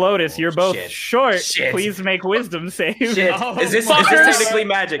Twink, Oh, Lotus, you're both shit. short. Shit. Please make wisdom saves. Shit. Oh, is this fuckers. technically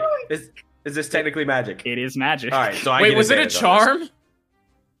magic? Is this technically magic? It is magic. All right, so I Wait, get was it a advantage on this. charm?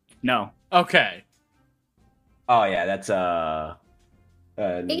 No. Okay. Oh yeah, that's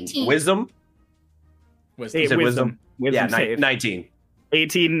 18. wisdom. Wisdom. Hey, said wisdom. Wisdom Yeah, save. 19.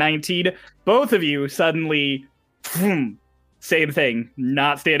 18, 19. Both of you suddenly, same thing,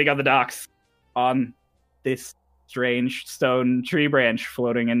 not standing on the docks, on this strange stone tree branch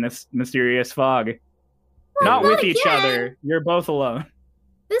floating in this mysterious fog. Not with each again. other. You're both alone.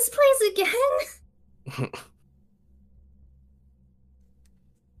 This place again?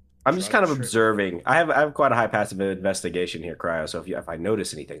 I'm just kind of observing. I have quite a high passive investigation here, Cryo. So if I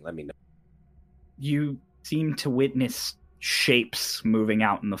notice anything, let me know. You seem to witness shapes moving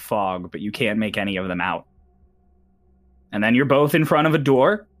out in the fog, but you can't make any of them out. And then you're both in front of a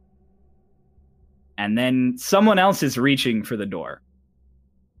door. And then someone else is reaching for the door.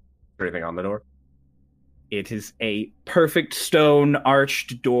 Anything on the door? It is a perfect stone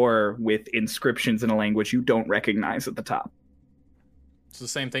arched door with inscriptions in a language you don't recognize at the top. It's the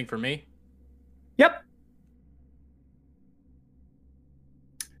same thing for me. Yep.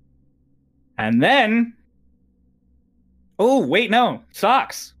 And then... Oh, wait, no.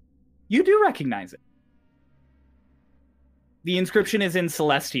 Socks. You do recognize it. The inscription is in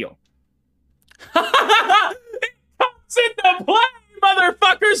Celestial. It comes into play,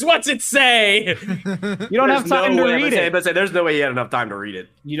 motherfuckers! What's it say? You don't have time to read it. But there's no way he had enough time to read it.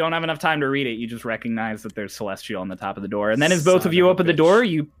 You don't have enough time to read it. You just recognize that there's Celestial on the top of the door. And then as both Son of you of a open the bitch. door,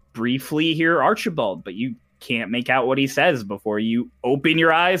 you briefly hear Archibald, but you can't make out what he says before you open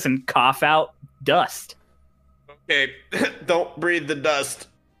your eyes and cough out dust. Okay, don't breathe the dust.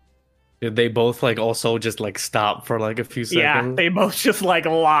 Did they both like also just like stop for like a few seconds? Yeah, they both just like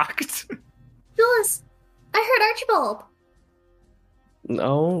locked. Jules, I heard Archibald.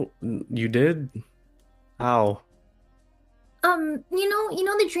 No, you did. How? You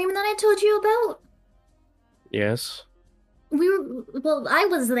know the dream that I told you about? Yes. I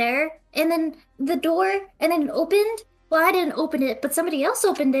was there, and then the door, and then it opened. Well, I didn't open it, but somebody else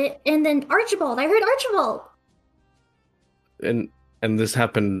opened it, and then Archibald. I heard Archibald. And this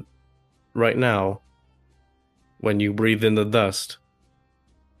happened right now when you breathed in the dust.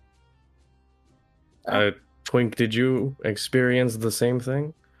 Twink, did you experience the same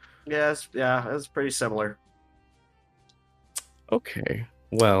thing? Yes, yeah, it's pretty similar. Okay.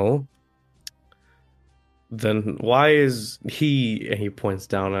 Well, then why is he, and he points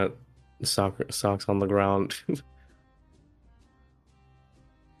down at socks on the ground.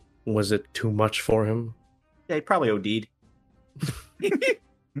 Was it too much for him? Yeah, he probably OD'd.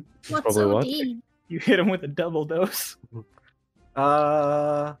 What's Probably what? OD? You hit him with a double dose.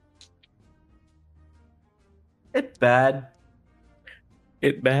 It's bad.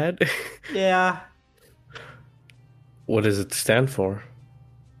 It bad? Yeah. What does it stand for?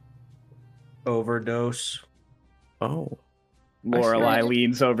 Overdose. Oh. Lorelei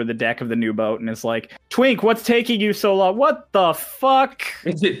leans over the deck of the new boat and is like, Twink, what's taking you so long? What the fuck?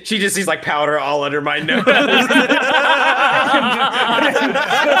 She just sees like powder all under my nose.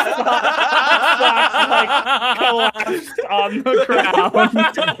 Collapsed on the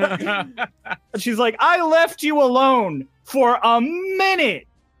ground. She's like, I left you alone for a minute.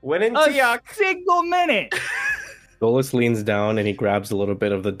 When in A Tiak. single minute. Dolus leans down and he grabs a little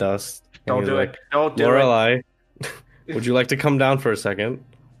bit of the dust. and Don't he's do like, it. Don't do it. Lorelei, would you like to come down for a second?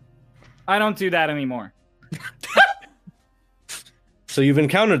 I don't do that anymore. So you've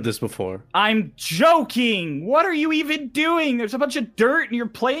encountered this before? I'm joking. What are you even doing? There's a bunch of dirt and you're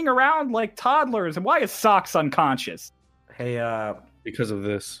playing around like toddlers. And why is Socks unconscious? Hey, Because of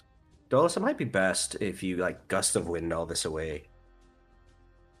this. Dolus, it might be best if you like gust of wind all this away.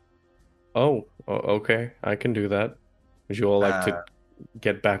 Oh, okay. I can do that. Would you all like to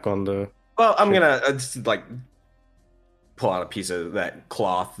get back on the... Well, I'm gonna just, like pull out a piece of that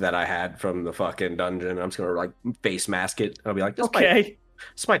cloth that I had from the fucking dungeon. I'm just gonna like face mask it. I'll be like,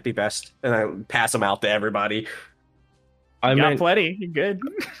 this might be best, and I pass them out to everybody. I You got meant, plenty. You're good.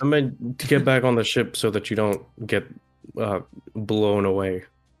 I meant to get back on the ship so that you don't get blown away.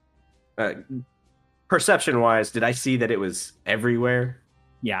 Perception wise, did I see that it was everywhere?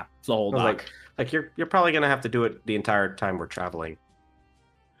 Yeah, it's the whole I was dock. like you're probably gonna have to do it the entire time we're traveling,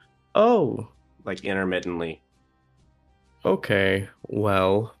 Oh, like intermittently. okay.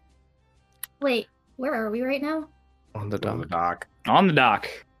 Well, Wait, where are we right now? on the On the dock. dock. On the dock.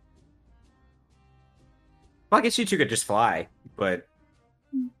 Well, I guess you two could just fly, but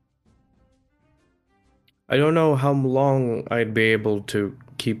I don't know how long I'd be able to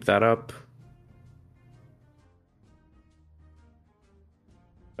keep that up.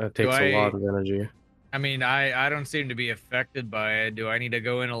 That takes a lot of energy. I mean, I don't seem to be affected by it. Do I need to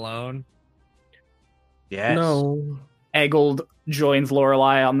go in alone? yes. No. Eggold joins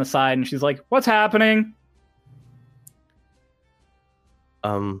Lorelei on the side and she's like, what's happening?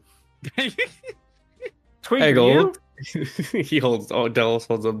 Um, Twink, Eggold. you? He holds. Oh, Delos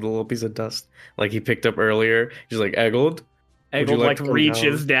holds up the little piece of dust like he picked up earlier. He's like, Eggold, would you Eggold like like to come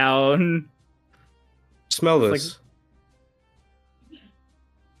reaches down. smell It's this.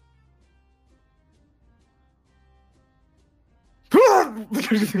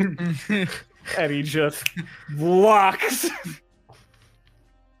 And he just walks.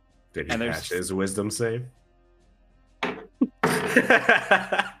 Did he And pass there's- his wisdom save?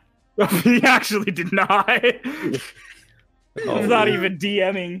 He actually did not. Oh. He's not even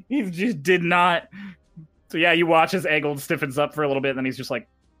DMing. He just did not. So yeah, you watch as Eggold stiffens up for a little bit, and then he's just like,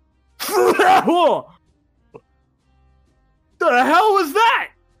 "The hell was that?"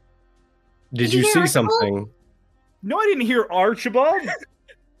 Did you see something? No, I didn't hear Archibald.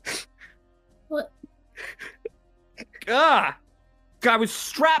 What? Ah, guy was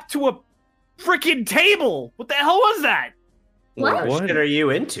strapped to a freaking table. What the hell was that? What? What shit are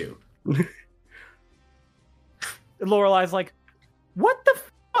you into? And Lorelai's like, "What the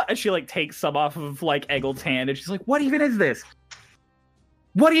fuck?" And she like takes some off of like Eggold's hand, and she's like, "What even is this?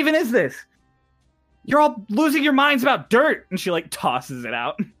 What even is this? You're all losing your minds about dirt." And she like tosses it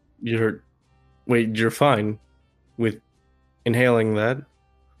out. You're fine with inhaling that?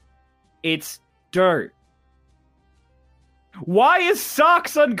 It's dirt. Why is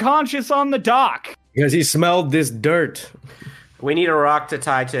Socks unconscious on the dock? Because he smelled this dirt. We need a rock to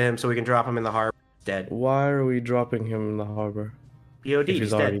tie to him so we can drop him in the harbor. Dead. Why are we dropping him in the harbor? BOD, If he's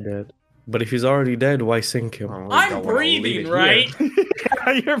he's already dead. dead. But if he's already dead, why sink him? Oh, we I'm don't wanna leave breathing, it here.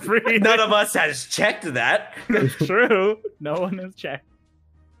 right? You're breathing. None of us has checked that. True. No one has checked.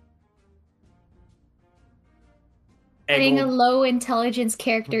 Getting a Eggold, low intelligence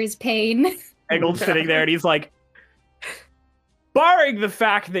character's pain. Eggold's sitting there and he's like, barring the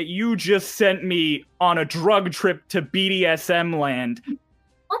fact that you just sent me on a drug trip to BDSM land.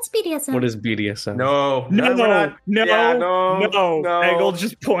 What's BDSM? What is BDSM? No, No, we're not. no, Yeah, no. no. Eggold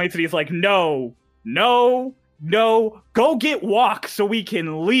just points and he's like, no, go get Walk so we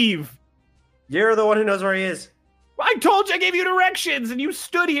can leave. You're the one who knows where he is. I told you I gave you directions and you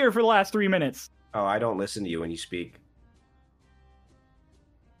stood here for the last 3 minutes. Oh, I don't listen to you when you speak.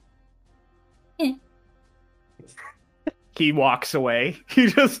 He walks away. He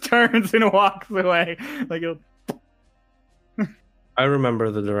just turns and walks away. Like, I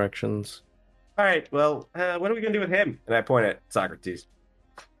remember the directions. All right, well, what are we gonna do with him? And I point at Socrates.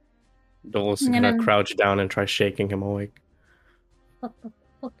 Dolus is I'm gonna gonna- crouch down and try shaking him awake.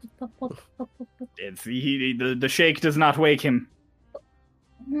 the shake does not wake him.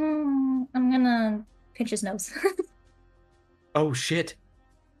 I'm gonna pinch his nose. Oh shit!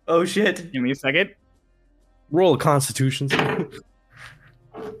 Oh shit! Give me a second. Roll a Constitution.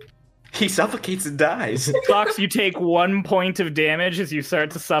 He suffocates and dies. Fox, you take 1 point of damage as you start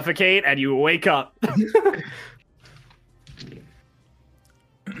to suffocate, and you wake up.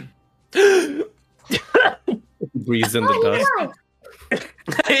 Breathes in the dust.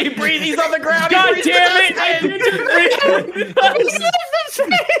 He breathes. He's on the ground. God damn it!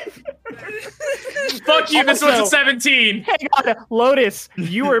 Fuck you, this was a Also- 17. Hang on, Lotus,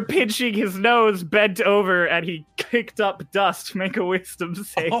 you were pinching his nose, bent over, and he kicked up dust. Make a wisdom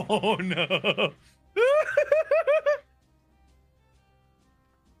save. Oh no.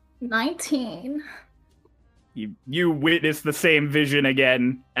 19. You witness the same vision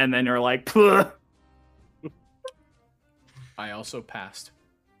again, and then you're like, "Pleh." I also passed.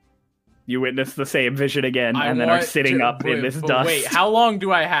 You witness the same vision again, I and then are want sitting to- up in wait, this but dust. Wait, how long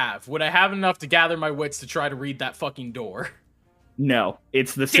do I have? Would I have enough to gather my wits to try to read that fucking door? No,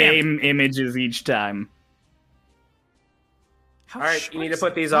 it's the Damn same images each time. How All right, short you need to is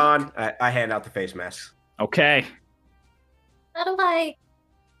put the these book? on. I hand out the face masks. Okay. How do I...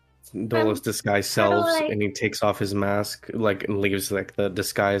 Dolus disguise how do selves, I- and he takes off his mask, like, and leaves like the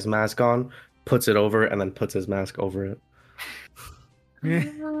disguise mask on, puts it over, and then puts his mask over it.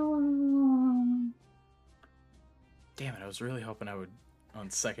 Damn it, I was really hoping I would, on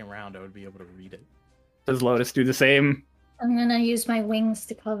second round, I would be able to read it. Does Lotus do the same? I'm gonna use my wings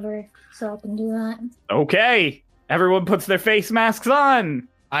to cover so I can do that. Okay. Everyone puts their face masks on.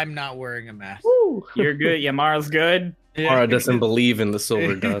 I'm not wearing a mask. You're good. Yamara's good. Mara doesn't believe in the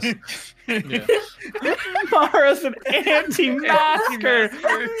silver dust. Yeah. Mara's an anti-masker.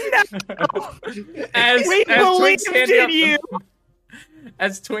 As, We as believed Twink's handing in out you.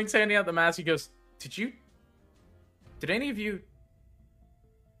 as Twink's handing out the mask, he goes, Did any of you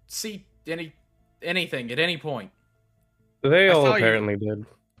see anything at any point? They I all saw you. apparently did.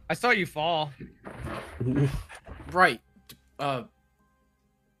 I saw you fall. Right. The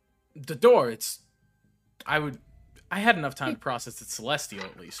door, I had enough time to process it's celestial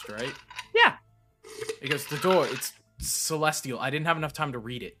at least, right? Yeah. Because the door, it's celestial. I didn't have enough time to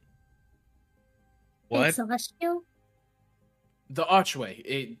read it. What? It's celestial? The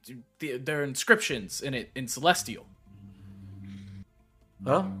archway, there are inscriptions in it in celestial.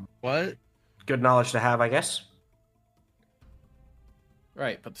 Well, What? good knowledge to have, I guess.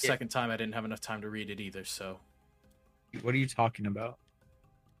 Right, but the second time I didn't have enough time to read it either, so. What are you talking about?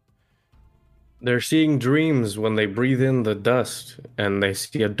 They're seeing dreams when they breathe in the dust and they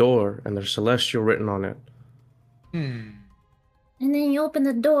see a door and there's celestial written on it. And then you open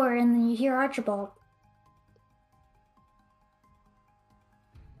the door and then you hear Archibald.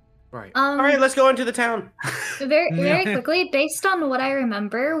 Right. All right, let's go into the town. Very quickly, based on what I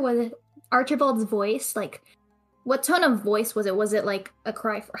remember with Archibald's voice, like, what tone of voice was it? Was it like a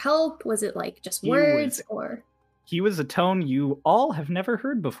cry for help? Was it like just words? Or he was a tone you all have never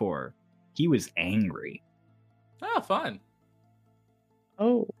heard before. He was angry. Oh, fun.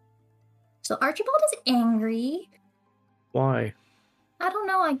 Oh, so Archibald is angry. why? I don't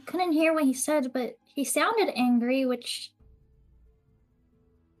know. I couldn't hear what he said, but he sounded angry, which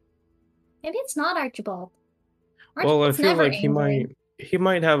maybe it's not Archibald. Well, I Archibald's feel never like angry. he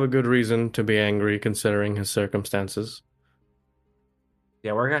might have a good reason to be angry considering his circumstances.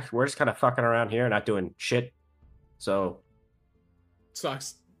 Yeah, we're just kind of fucking around here, not doing shit. So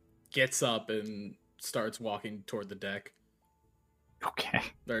Socks gets up and starts walking toward the deck. Okay.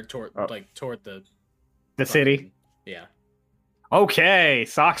 Or toward the city? Yeah. Okay,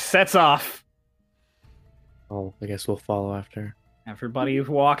 Socks sets off. Oh, I guess we'll follow after. Everybody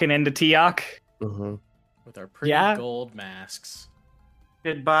walking into Tiak. Mm-hmm. With our pretty gold masks.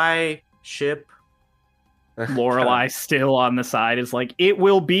 goodbye, ship. Lorelai still on the side is like, it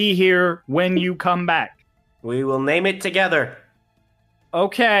will be here when you come back. We will name it together.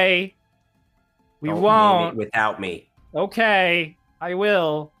 Okay. We Don't won't. name it without me. Okay, I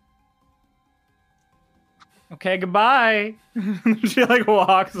will. Okay, goodbye. She like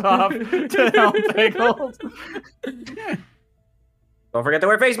walks off to help Pickles. Don't forget to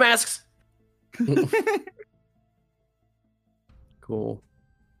wear face masks. Cool.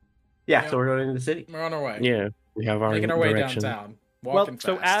 Yeah, Yep. so we're going into the city. We're on our way. Yeah, we have our Making our way direction. downtown. Well, Walking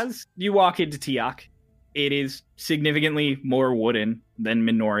so fast. as you walk into Tiak, it is significantly more wooden than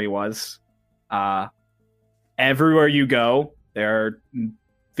Minori was. Everywhere you go, there are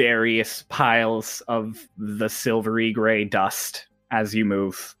various piles of the silvery gray dust as you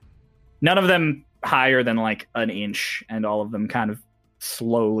move. None of them higher than like an inch, and all of them kind of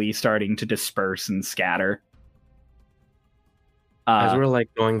slowly starting to disperse and scatter. As we're like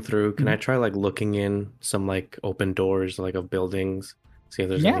going through, can I try like looking in some like open doors like of buildings, see if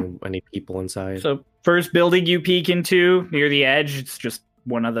there's any people inside? So first building you peek into near the edge, it's just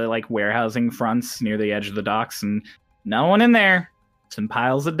one of the like warehousing fronts near the edge of the docks, and no one in there. Some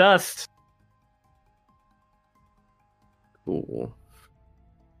piles of dust. Cool.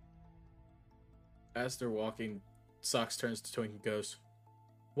 As they're walking, Socks turns to Twink and goes,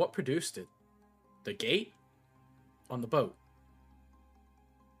 "What produced it? The gate? On the boat?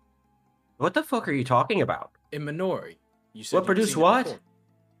 What the fuck are you talking about? In Minori. You said What you'd produced seen it what? before.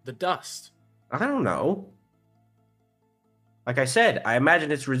 The dust. I don't know. Like I said, I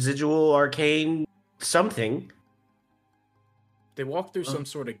imagine it's residual arcane something. They walked through some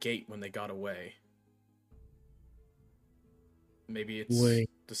sort of gate when they got away. Maybe it's Wait.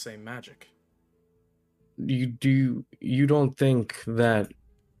 the same magic. You don't think that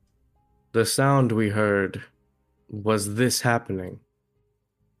the sound we heard was this happening?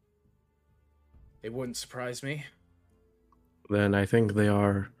 It wouldn't surprise me. Then I think they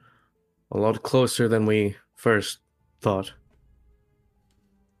are a lot closer than we first thought.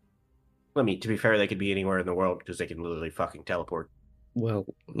 I mean, to be fair, they could be anywhere in the world because they can literally fucking teleport. Well,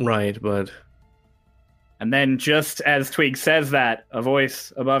 right, but And then just as Twig says that, a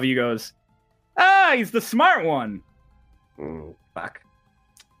voice above you goes, "Ah, he's the smart one." Fuck.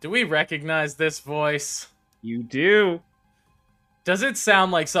 Do we recognize this voice? You do. Does it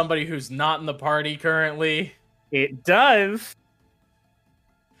sound like somebody who's not in the party currently? It does.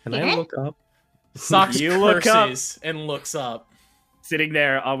 can I look up? Socks You look up. curses and looks up. Sitting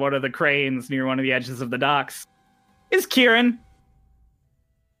there on one of the cranes near one of the edges of the docks is Kieran.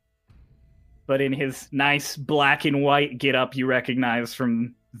 But in his nice black and white getup you recognize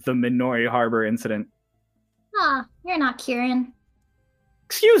from the Minori Harbor incident. Ah, you're not Kieran.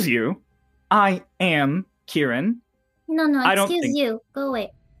 Excuse you, I am Kieran. No, I don't excuse think- you. Go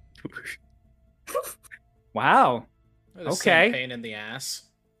away. Wow. The Okay. same pain in the ass.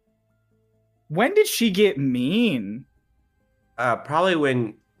 When did she get mean? Probably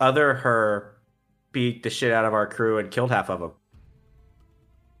when other her beat the shit out of our crew and killed half of them.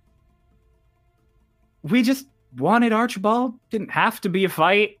 We just wanted Archibald. Didn't have to be a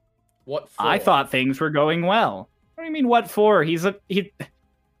fight. What for? I thought things were going well. What do you mean, what for? He.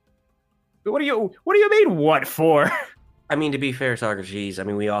 What do you mean, what for? I mean, to be fair, Socrates, I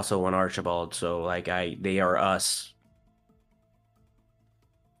mean, we also want Archibald, so, like, they are us.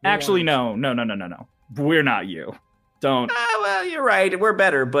 Actually, no. We're not you. Don't. Well, you're right, we're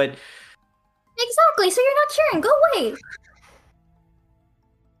better, but... Exactly, so you're not cheering. Go away.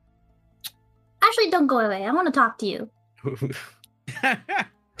 Actually, don't go away. I want to talk to you. All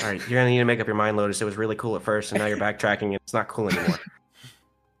right, you're gonna need to make up your mind, Lotus. It was really cool at first, and now you're backtracking, and it's not cool anymore.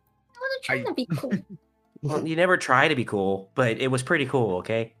 I wasn't trying to be cool. Well, you never try to be cool, but it was pretty cool,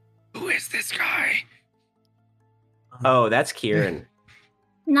 okay? Who is this guy? Oh, that's Kieran.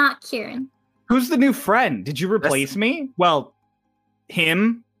 Not Kieran. Who's the new friend? Did you replace me? Well,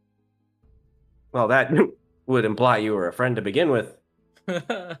 him. Well, that would imply you were a friend to begin with.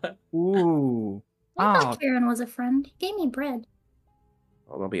 Ooh. I thought Kieran was a friend. He gave me bread.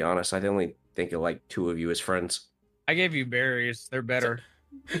 Well, I'll be honest. I only think of like 2 of you as friends. I gave you berries. They're better.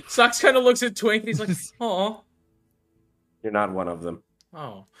 Socks kind of looks at Twink. He's like, "Oh, You're not one of them.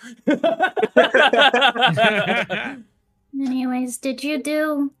 oh." Anyways, did you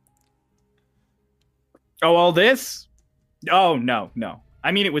do... Oh, all this? Oh, no.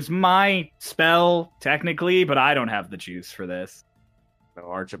 I mean, it was my spell, technically, but I don't have the juice for this. No,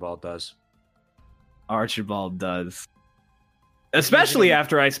 Archibald does. Archibald does. Especially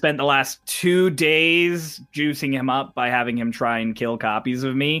after I spent the last 2 days juicing him up by having him try and kill copies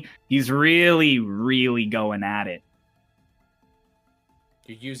of me. He's really, really going at it.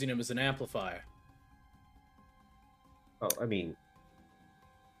 You're using him as an amplifier. Oh, I mean,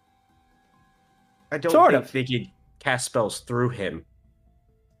 I don't Sort think of. they could cast spells through him.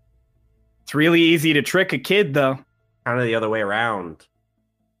 It's really easy to trick a kid, though. Kind of the other way around.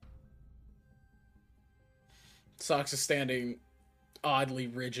 Socks is standing oddly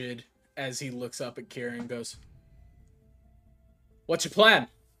rigid as he looks up at Kieran and goes, "What's your plan?"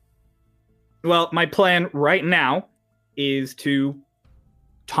 Well, my plan right now is to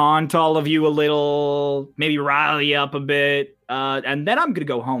taunt all of you a little, maybe rile you up a bit, and then I'm gonna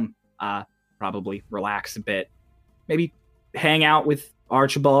go home. Probably relax a bit. Maybe hang out with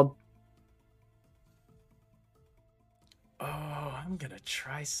Archibald. "Oh, I'm gonna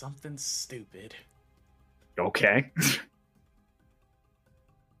try something stupid." Okay.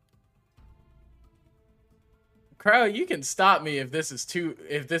 Crow, you can stop me if this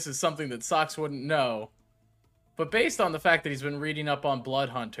is something that Socks wouldn't know. But based on the fact that he's been reading up on blood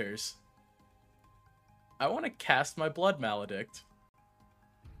hunters, I want to cast my blood maledict.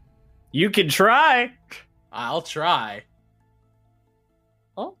 You can try. I'll try.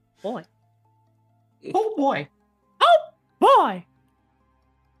 Oh, boy. Oh boy. Boy.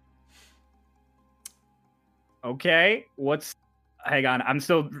 Okay, hang on, I'm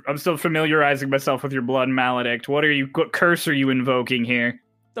still familiarizing myself with your blood maledict. What curse are you invoking here?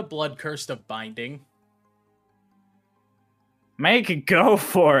 The blood curse of binding. Make a go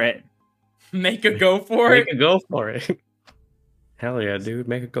for it. Make a go for it. Make a go for it. Hell yeah, dude.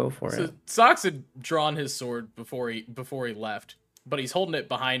 Make a go for So it. Socks had drawn his sword before he left, but he's holding it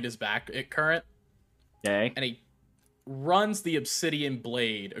behind his back at current, Okay. and he runs the obsidian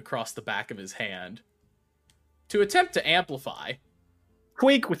blade across the back of his hand to attempt to amplify.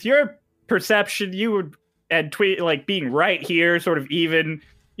 Tweak, with your perception, you would, and Tweak, like, being right here, sort of even,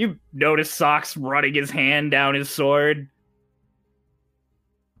 you notice Socks running his hand down his sword.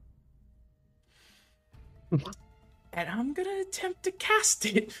 And I'm gonna attempt to cast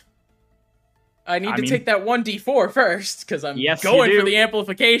it. I need to take that 1d4 first, because I'm going for the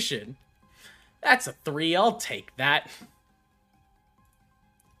amplification. That's a 3, I'll take that.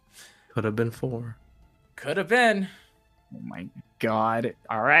 Could have been 4. Could have been. Oh my god.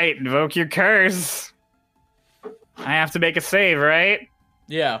 Alright, invoke your curse. I have to make a save, right?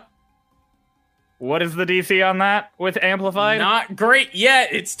 Yeah. What is the DC on that with Amplified? Not great yet,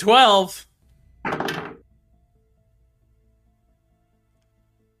 it's 12.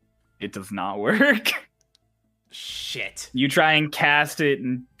 It does not work. Shit. You try and cast it,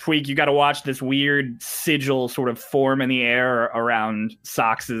 and Tweak, you gotta watch this weird sigil sort of form in the air around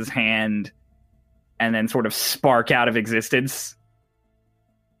Socks's hand, and then sort of spark out of existence.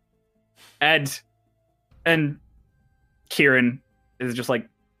 And Kieran is just like,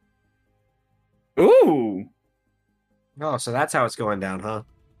 ooh. Oh, so that's how it's going down, huh?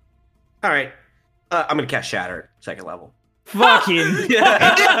 All right. I'm going to cast Shatter, 2nd level. Fucking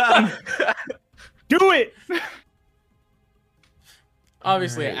do it.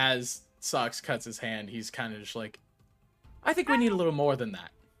 Obviously, Right. as Socks cuts his hand, he's kind of just like, I think we need a little more than that.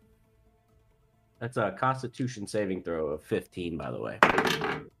 That's a Constitution saving throw of 15, by the way.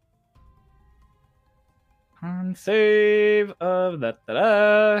 Con save of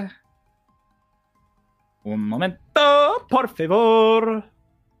da. Un momento, por favor.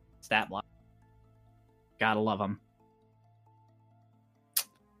 Stat block. Gotta love him.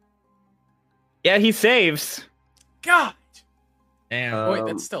 Yeah, he saves. God! Damn. Wait,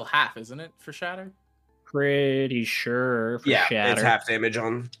 that's still half, isn't it, for Shatter? Pretty sure for Shatter. It's half damage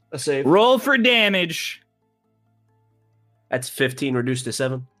on a save. Roll for damage. That's 15 reduced to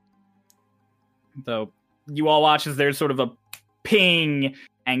 7. So you all watch as there's sort of a ping,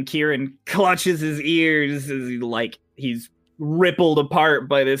 and Kieran clutches his ears as he's rippled apart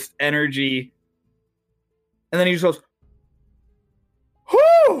by this energy. And then he just goes,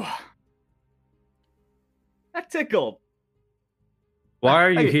 "Whew! That tickled." Why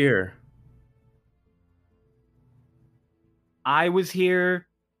are you here? I was here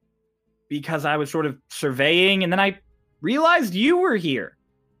because I was sort of surveying, and then I realized you were here,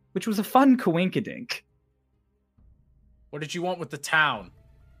 which was a fun coinkydink. What did you want with the town?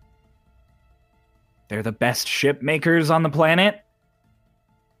 They're the best ship makers on the planet.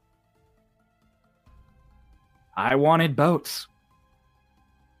 I wanted boats.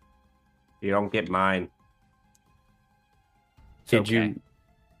 You don't get mine. Did you?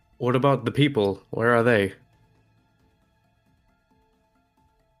 What about the people? Where are they?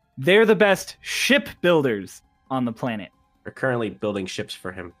 They're the best ship builders on the planet. We're currently building ships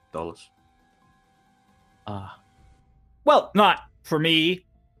for him, Dolus. Well, not for me.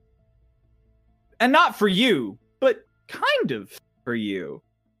 And not for you, but kind of for you.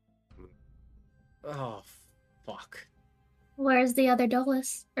 Oh, fuck. Where's the other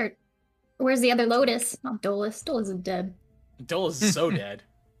Dolus? Or where's the other Lotus? Not Dolus. Dolus is dead. Dolus is so dead.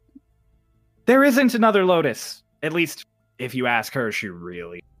 There isn't another Lotus. At least, if you ask her, she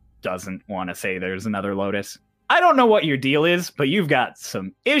really doesn't want to say there's another Lotus. I don't know what your deal is, but you've got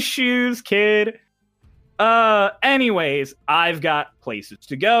some issues, kid. Anyways, I've got places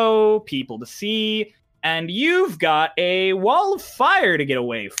to go, people to see, and you've got a wall of fire to get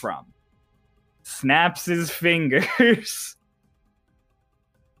away from. Snaps his fingers.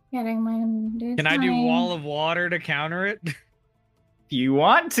 Getting my Can I do wall of water to counter it? You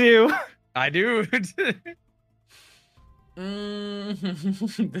want to. I do.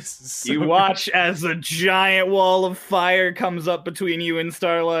 This is so You watch as a giant wall of fire comes up between you and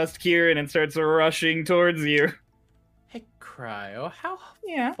Starlost Kieran and starts rushing towards you. Hey, Cryo, how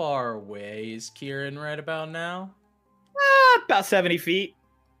Yeah. far away is Kieran right about now? About 70 feet.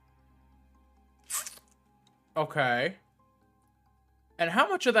 Okay. And how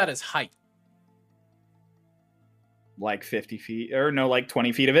much of that is height? Like 50 feet. Or no, like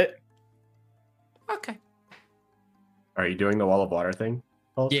 20 feet of it. Okay. Are you doing the wall of water thing?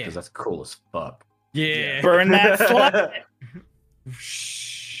 Yeah. Because that's cool as fuck. Yeah. Burn that slot.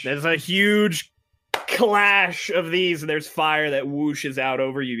 There's a huge clash of these, and there's fire that whooshes out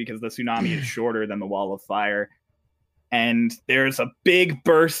over you because the tsunami is shorter than the wall of fire. And there's a big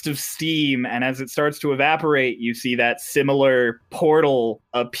burst of steam, and as it starts to evaporate, you see that similar portal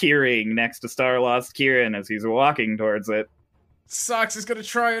appearing next to Starlost Kieran as he's walking towards it. Sox is gonna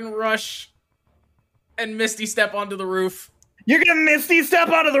try and rush and Misty step onto the roof. You're gonna Misty step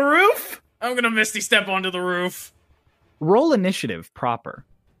onto the roof? I'm gonna Misty step onto the roof. Roll initiative proper.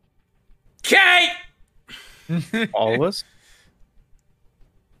 Okay! All of us?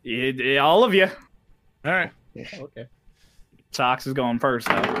 All of you. All right. Okay. Sox is going first,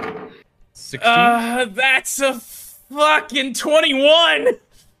 though. 16. That's a fucking 21!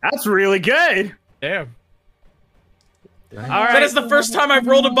 That's really good. Damn. All right. That is the first time I've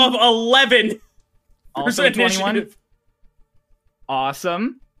rolled above 11. Also 21.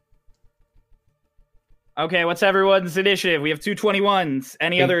 Awesome. Okay, what's everyone's initiative? We have two 21s.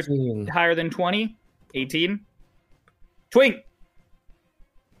 Any 18. other higher than 20? 18. Twink.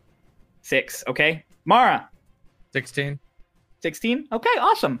 6. Okay. Mara. 16. 16. Okay,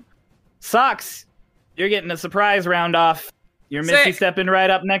 awesome. Socks. You're getting a surprise round off. You're Misty Sick. stepping right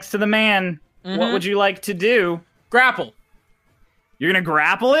up next to the man. What would you like to do? Grapple. You're gonna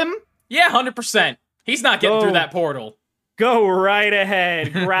grapple him? Yeah, 100%. He's not getting through that portal. Go right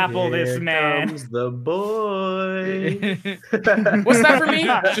ahead. Grapple this man. Comes the boy. What's that for me?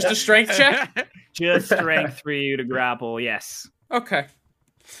 Just a strength check? Just strength for you to grapple, yes. Okay.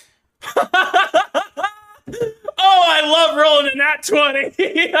 Oh, I love rolling a nat 20.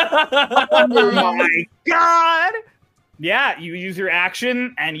 Oh my god! Yeah, you use your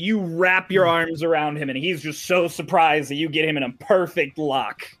action and you wrap your arms around him, and he's just so surprised that you get him in a perfect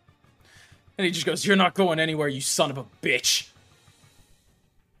lock. And he just goes, "You're not going anywhere, you son of a bitch."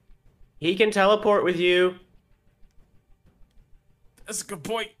 He can teleport with you. That's a good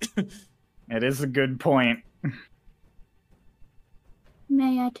point. It is a good point.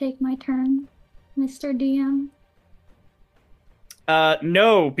 May I take my turn, Mr. DM?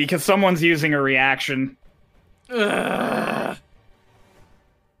 No, because someone's using a reaction. Ugh.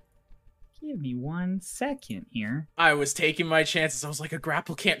 me 1 second here. I was taking my chances. I was like, a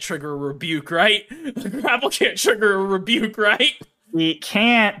grapple can't trigger a rebuke, right? A grapple can't trigger a rebuke, right? It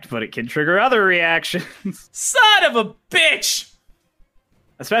can't, but it can trigger other reactions. Son of a bitch!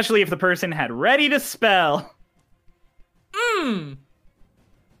 Especially if the person had ready to spell. Mmm.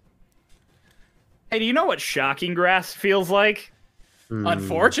 Hey, do you know what shocking grasp feels like?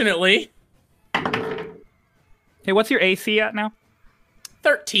 Unfortunately. Hey, what's your AC at now?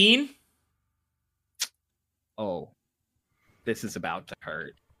 13. Oh. This is about to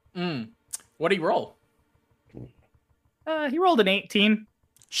hurt. What do you roll? He rolled an 18.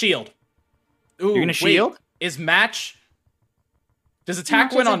 Shield. Ooh, You're gonna shield? Wait, is match... Does attack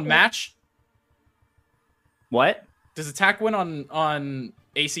Match win is on okay. match? What? Does attack win on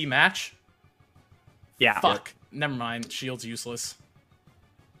AC match? Yeah. Fuck. Never mind. Shield's useless.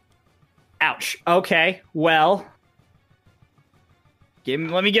 Ouch. Okay, well.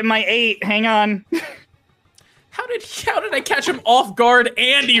 Let me get my 8. Hang on. How did I catch him off guard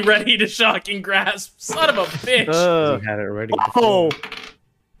and he ready to shocking grasp? Son of a bitch. You had it ready. Oh. before.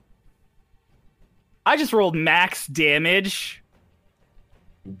 I just rolled max damage.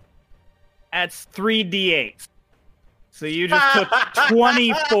 That's 3d8. So you just took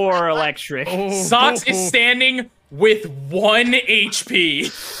 24 electric. Socks is standing with 1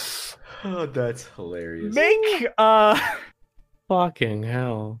 HP. Oh, that's hilarious. Make, Fucking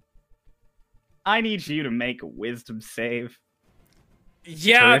hell. I need you to make a wisdom save.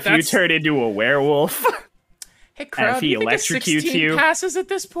 Yeah, So if you turn into a werewolf, Hey, crowd, he you think a electrocutes 16 you. passes at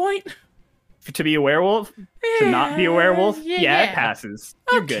this point? to be a werewolf, to not be a werewolf, yeah, it passes.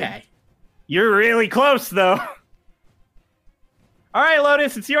 You're good. Okay. You're really close, though. All right,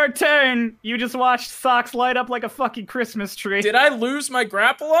 Lotus, it's your turn. You just watched Socks light up like a fucking Christmas tree. Did I lose my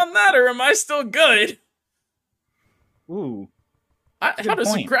grapple on that, or am I still good? Ooh. How does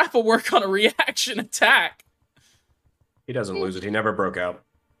a point. grapple work on a reaction attack? He doesn't lose it. He never broke out.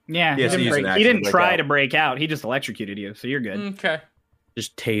 Yeah, Yes, he he used an didn't, action he didn't to break try out. to break out. He just electrocuted you, so you're good. Okay.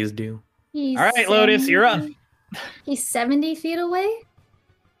 Just tased you. He's All right, Lotus, you're up. He's 70 feet away.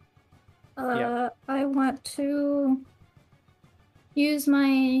 Yep. I want to use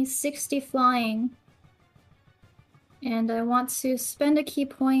my 60 flying. And I want to spend a key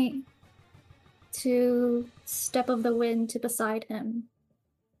point to Step of the Wind to beside him.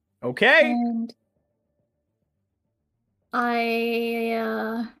 Okay. And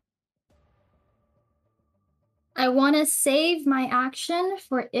I want to save my action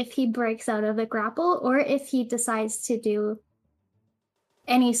for if he breaks out of the grapple or if he decides to do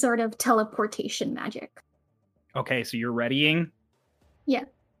any sort of teleportation magic. Okay, so you're readying? Yeah.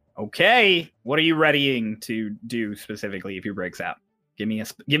 Okay, what are you readying to do specifically if he breaks out? Give me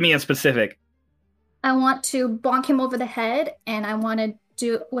a specific. I want to bonk him over the head, and I want to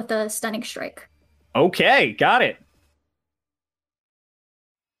do it with a stunning strike. Okay, got it.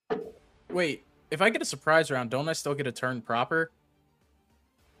 Wait, if I get a surprise round, don't I still get a turn proper?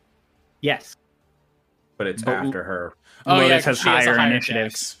 Yes. But it's But- after her. Oh, Lotus yeah, has 'cause she has a higher higher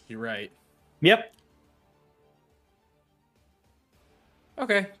initiatives. dex. You're right. Yep.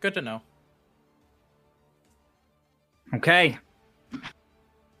 Okay, good to know. Okay.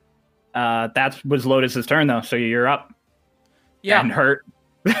 That was Lotus's turn though, so you're up. Yeah, And hurt.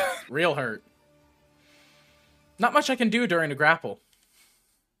 real hurt. Not much I can do during a grapple.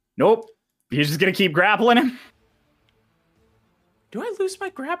 Nope. You're just gonna keep grappling him? Do I lose my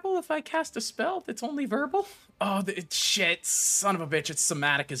grapple if I cast a spell that's only verbal? Oh, shit, son of a bitch, it's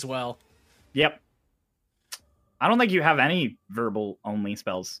somatic as well. Yep. I don't think you have any verbal only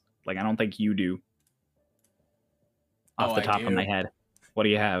spells. Like, I don't think you do. Off Oh, the I top do. of my head. What do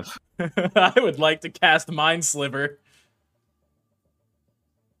you have? I would like to cast Mind Sliver.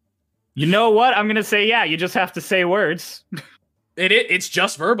 You know what? I'm gonna say yeah, you just have to say words. It's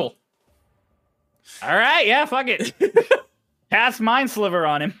just verbal. Alright, yeah, fuck it. Cast Mind Sliver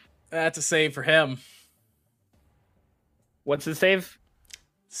on him. That's a save for him. What's his save?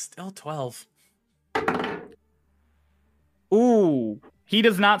 Still 12. Ooh. He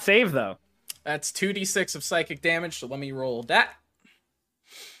does not save though. That's 2d6 of psychic damage, so let me roll that.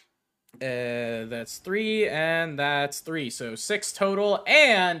 That's 3, and that's 3, so 6 total,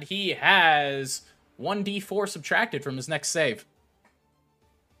 and he has 1d4 subtracted from his next save.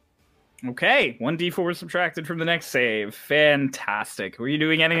 Okay, 1d4 subtracted from the next save. Fantastic. Were you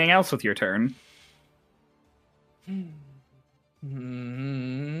doing anything else with your turn?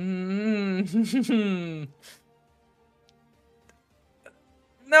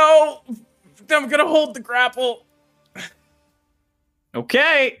 No! I'm gonna hold the grapple.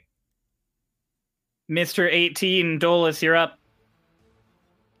 Okay. Mr. 18, Dolus, you're up.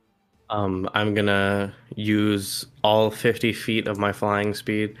 I'm gonna use all 50 feet of my flying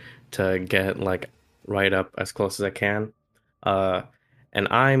speed to get like right up as close as I can. Uh, and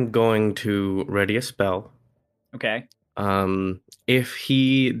I'm going to ready a spell. Okay. If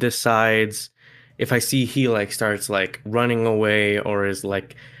he decides, if I see he like starts like running away or is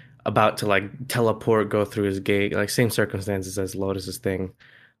like about to like teleport, go through his gate, like same circumstances as Lotus's thing.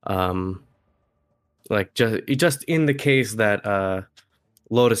 Um, like just in the case that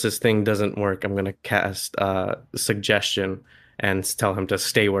Lotus's thing doesn't work, I'm gonna cast suggestion and tell him to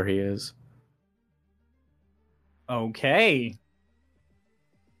stay where he is. Okay.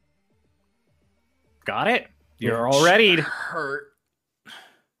 Got it. You're Yeah. all ready. Hurt.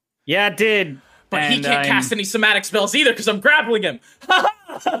 Yeah, it did. But he And can't cast any somatic spells either because I'm grappling him.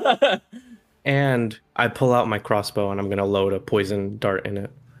 And I pull out my crossbow and I'm gonna load a poison dart in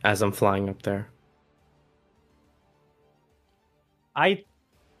it as I'm flying up there.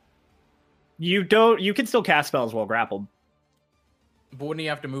 You can still cast spells while grappled. But wouldn't he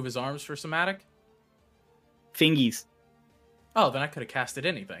have to move his arms for somatic? Fingies. Oh, then I could have casted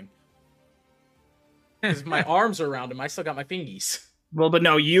anything. Because my arms are around him, I still got my fingies. Well, but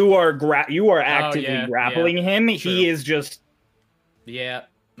no, you are actively yeah, grappling him. true. He is just. Yeah.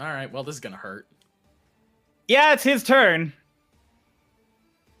 All right. Well, this is gonna hurt Yeah, it's his turn.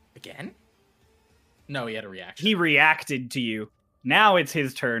 again. No, he had a reaction. He reacted to you. Now it's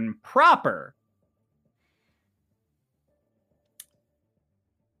his turn proper.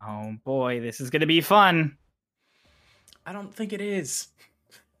 Oh boy, this is gonna be fun. I don't think it is.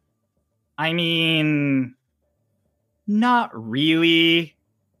 I mean, not really.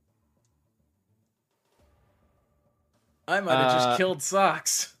 I might have just killed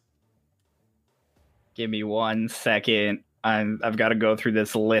Socks. Give me 1 second. I've got to go through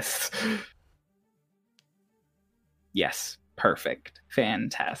this list. Yes, perfect,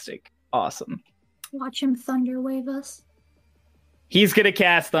 fantastic, awesome. Watch him thunderwave us. He's gonna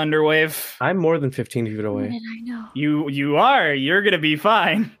cast Thunderwave. I'm more than 15 feet What away. did I know? You are. You're gonna be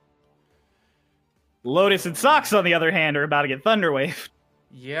fine. Lotus and Socks, on the other hand, are about to get Thunderwave.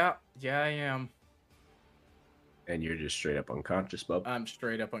 Yeah, I am. And you're just straight up unconscious, bub. I'm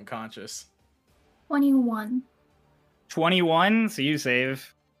straight up unconscious. 21. 21, so you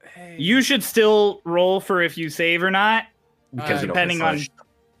save. Hey. You should still roll for if you save or not, Because you don't depending get on pushed.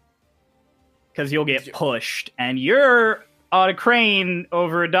 because you'll get pushed, and you're on a crane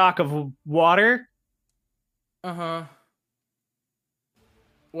over a dock of water. Uh-huh.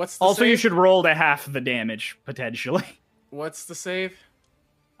 What's the Also, save? you should roll to half the damage potentially. What's the save?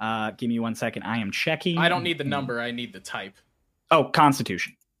 Give me 1 second. I am checking. I don't need the number, I need the type. Oh,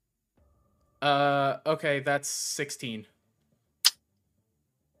 Constitution. Okay, that's 16.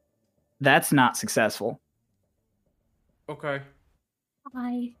 That's not successful. Okay.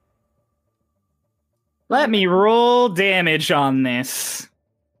 Let me roll damage on this.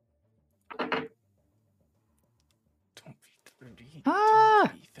 Don't be 30. Ah.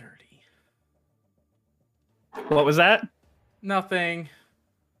 Don't be 30. What was that? Nothing.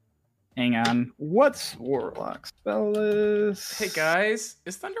 Hang on. What's Warlock spell list? Hey guys,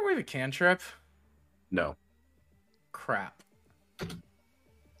 is Thunderwave a cantrip? No. Crap.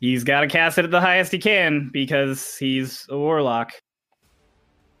 He's got to cast it at the highest he can because he's a warlock.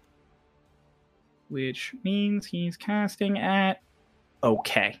 Which means he's casting at...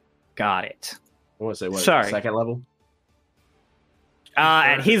 Okay, got it. I want to say what? Sorry. Second level?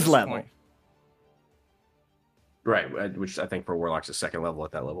 At his this level. point. Right, which I think for Warlock's a second level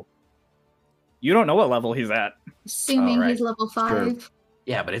at that level. You don't know what level he's at. Assuming Alright, he's level true. 5.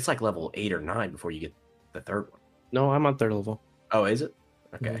 Yeah, but it's like level 8 or 9 before you get the third one. No, I'm on third level. Oh, is it?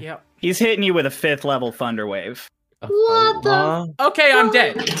 Okay. Yep. He's hitting you with a 5th level Thunder Wave. What the? Okay, I'm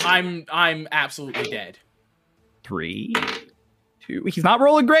dead. I'm absolutely dead. 3, 2... He's not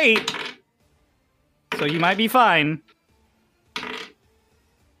rolling great. So you might be fine.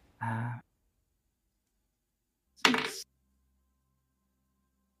 6.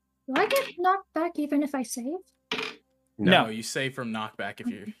 Do I get knocked back even if I save? No. You save from knockback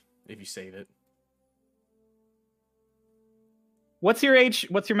if you save it. What's your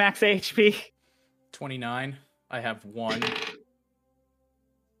max HP? 29. I have 1.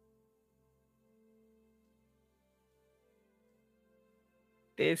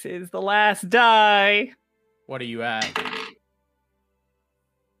 This is the last die. What are you at?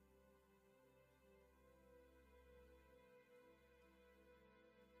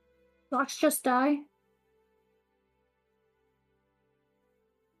 Rocks just die.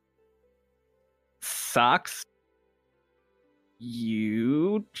 Socks.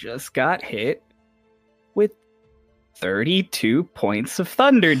 You just got hit with 32 points of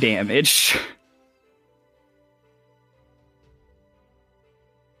thunder damage.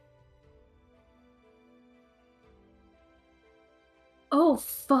 Oh,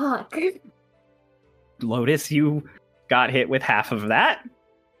 fuck. Lotus, you got hit with half of that,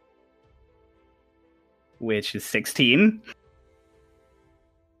 which is 16.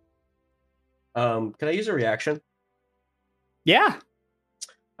 Can I use a reaction? Yeah.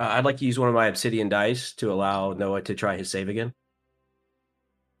 I'd like to use one of my obsidian dice to allow Noah to try his save again.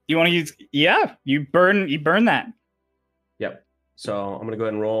 You want to use? Yeah, you burn that. Yep. So I'm gonna go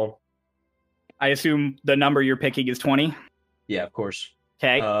ahead and roll. I assume the number you're picking is 20. Yeah, of course.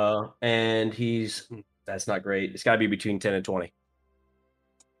 Okay. And that's not great. It's got to be between 10 and 20.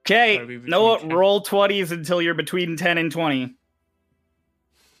 Okay. Gotta be between Noah, 10. roll 20s until you're between 10 and 20. And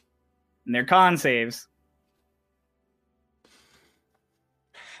they're con saves.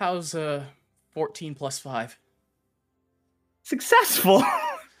 How's 14 plus 5? Successful.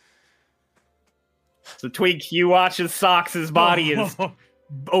 So Twink, you watch as Sox's body is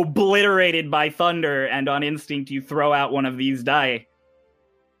obliterated by thunder, and on instinct you throw out one of these die.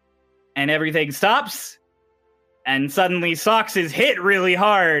 And everything stops, and suddenly Sox is hit really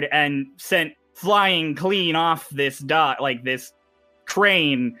hard and sent flying clean off this this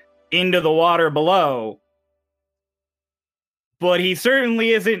crane into the water below. But he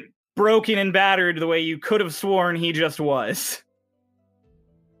certainly isn't broken and battered the way you could have sworn he just was.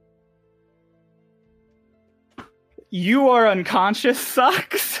 You are unconscious,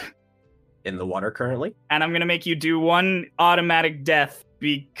 Sox. In the water currently? And I'm going to make you do one automatic death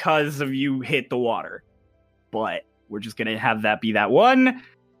because of you hit the water. But we're just going to have that be that one.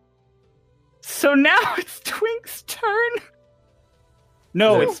 So now it's Twink's turn.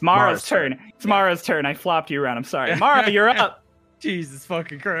 No, it's Mara's turn. It's Mara's turn. I flopped you around. I'm sorry. Mara, you're up. Jesus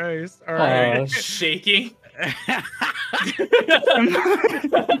fucking Christ. All right. Shaking.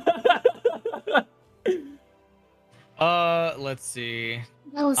 Let's see.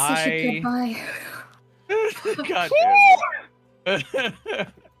 That was such a goodbye. God damn it.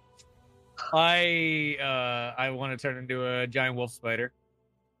 I want to turn into a giant wolf spider.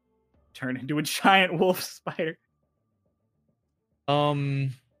 Turn into a giant wolf spider.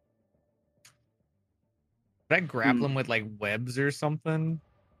 Could I grapple him with like webs or something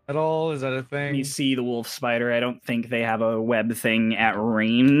at all? Is that a thing? You see the wolf spider. I don't think they have a web thing at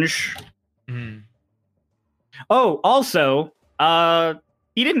range. Mhm. Oh, also,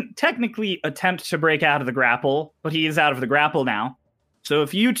 he didn't technically attempt to break out of the grapple, but he is out of the grapple now. So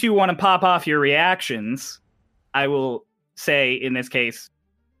if you two want to pop off your reactions, I will say, in this case,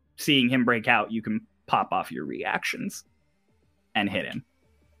 seeing him break out, you can pop off your reactions and hit him.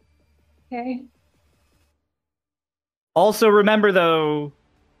 Okay. Also, remember, though...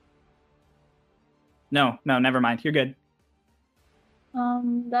 No, never mind. You're good.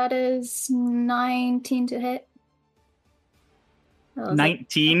 That is 19 to hit.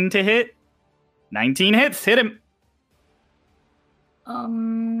 19 to hit? 19 hits. Hit him.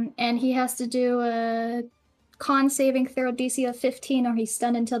 And he has to do a con saving throw DC of 15 or he's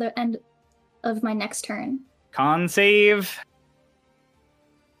stunned until the end of my next turn. Con save.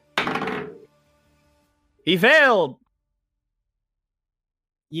 He failed.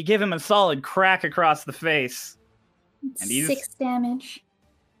 You give him a solid crack across the face. And he's 6 damage.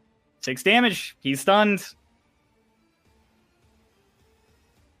 6 damage. He's stunned.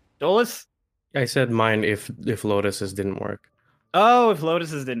 Dolus? I said mine if Lotus's didn't work. Oh, if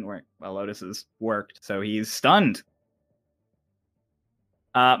Lotus's didn't work. Well, Lotus's worked, so he's stunned.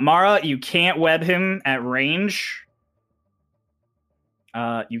 Mara, you can't web him at range.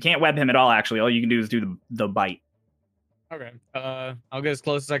 You can't web him at all, actually. All you can do is do the bite. Okay. I'll get as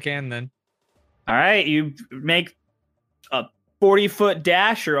close as I can then. All right, you make a 40-foot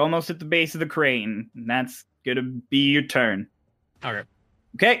dash. You're almost at the base of the crane. And that's going to be your turn. Okay.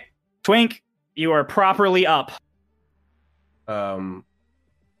 Okay, Twink, you are properly up.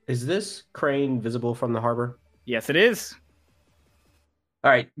 Is this crane visible from the harbor? Yes, it is.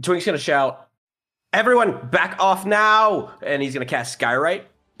 All right, Twink's gonna shout, "Everyone, back off now!" And he's gonna cast Skyrite,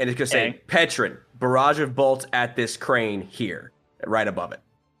 and it's gonna say, "Petrin, barrage of bolts at this crane here, right above it."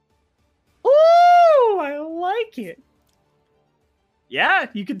 Ooh, I like it. Yeah,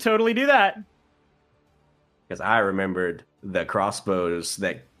 you can totally do that. Because I remembered the crossbows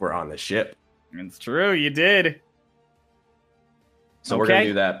that were on the ship. It's true, you did. So we're gonna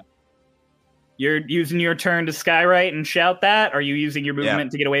do that. You're using your turn to skywrite and shout that? Are you using your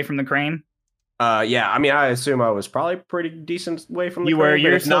movement to get away from the crane? Yeah. I mean, I assume I was probably pretty decent away from the you crane. were.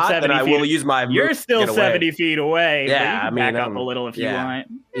 You're if still not, 70 then feet. I will use my. You're still 70 feet away. Yeah, but you can I mean, back up a little if you want.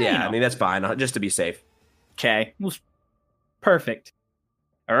 Yeah, I mean that's fine, just to be safe. Okay. Perfect.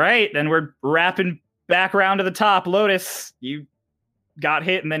 All right, then we're wrapping back around to the top. Lotus, you got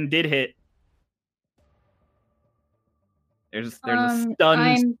hit and then did hit. There's a stunned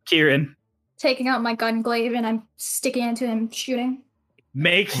I'm Kieran. taking out my gun glaive and I'm sticking into him, shooting.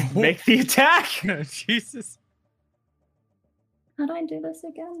 Make the attack. Jesus. How do I do this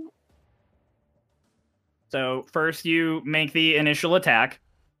again? So first you make the initial attack.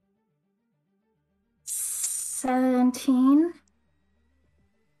 17.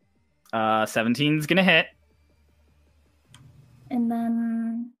 17's gonna hit. And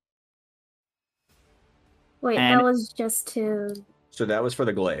then... Wait, And- that was just to... So that was for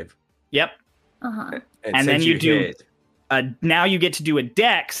the glaive. Yep. Uh-huh. And then since you do- hit, Now you get to do a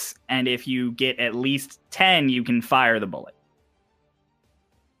dex, and if you get at least 10, you can fire the bullet.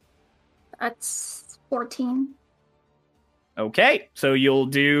 That's 14. Okay, so you'll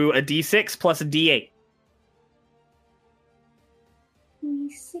do a d6 plus a d8.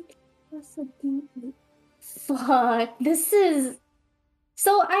 D6 plus a D8. Fuck, this is...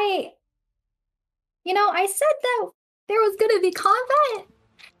 So I said that there was gonna be combat,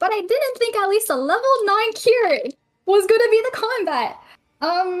 but I didn't think at least a level 9 Kieran was gonna be the combat.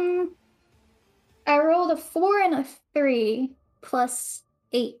 I rolled a 4 and a 3 plus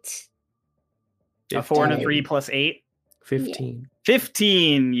 8. A 4 and a 15. 3 plus 8. 15.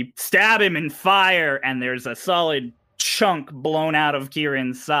 15. You stab him and fire, and there's a solid chunk blown out of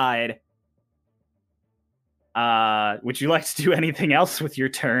Kieran's side. Would you like to do anything else with your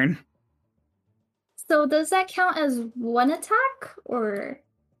turn? So does that count as one attack, or...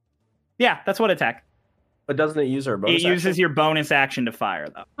 Yeah, that's what attack. but doesn't it use our bonus? It uses action? your bonus action to fire,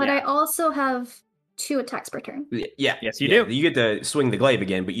 though. But Yeah. I also have 2 attacks per turn. Yeah. Yes, you yeah, do. You get to swing the glaive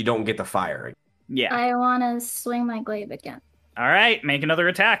again, but you don't get the fire. Yeah. I want to swing my glaive again. All right, make another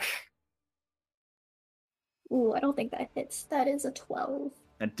attack. Ooh, I don't think that hits. That is a 12.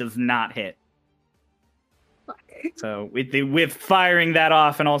 That does not hit. Fuck. So with firing that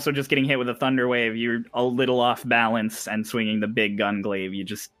off and also just getting hit with a thunder wave, you're a little off balance, and swinging the big gun glaive, you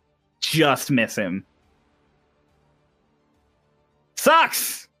just miss him.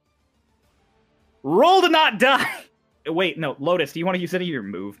 Sucks. Roll to not die. Wait, no, Lotus, do you want to use any of your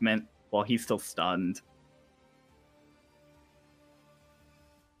movement while he's still stunned?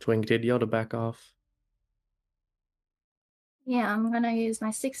 Twink did yell to back off. Yeah, I'm gonna use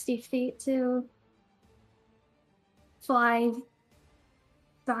my 60 feet to fly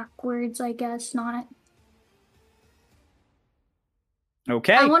backwards, I guess, not.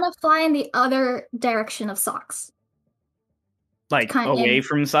 Okay. I want to fly in the other direction of Socks. Like kind away of-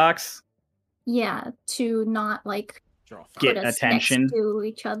 from Socks. Yeah, to not, like, Draw fire. Get put us attention. next to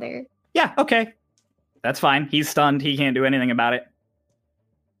each other. Yeah, okay. That's fine. He's stunned. He can't do anything about it.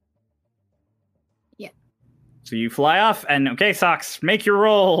 Yeah. So you fly off, and okay, Socks, make your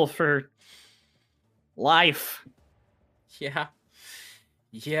roll for life. Yeah.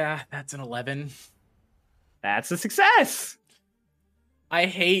 Yeah, that's an 11. That's a success. I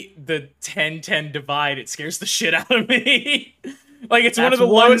hate the 10-10 divide. It scares the shit out of me. Like, it's one of That's the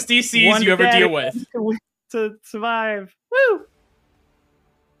lowest one DCs you ever dead deal with. to survive. Woo!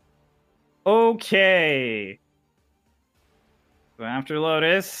 Okay. So after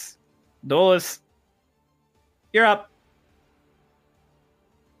Lotus, Dolus, you're up.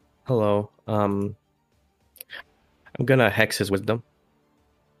 Hello. I'm gonna hex his wisdom.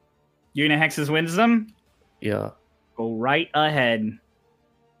 You're gonna hex his wisdom? Yeah. Go right ahead.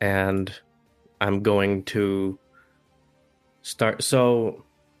 And I'm going to start. So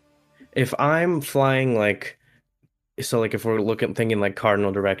if I'm flying like if we're thinking like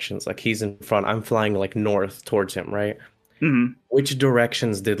cardinal directions, like he's in front, I'm flying like north towards him, right? Mm-hmm. Which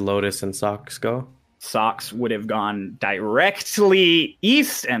directions did Lotus and Socks go? Socks would have gone directly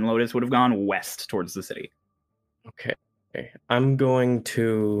east, and Lotus would have gone west towards the city. Okay. I'm going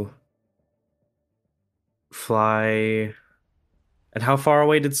to fly. And how far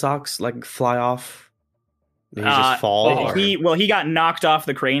away did Socks like fly off? Did he just fall? or- He got knocked off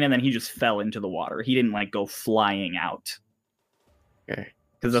the crane, and then he just fell into the water. He didn't like go flying out. Okay.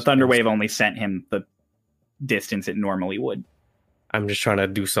 Because the thunder wave only sent him the distance it normally would. I'm just trying to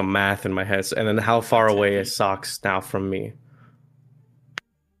do some math in my head. And then how far away is Socks now from me?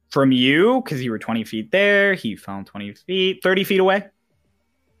 From you, because you were 20 feet there, he fell 20 feet, 30 feet away.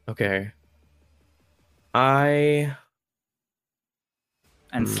 Okay. And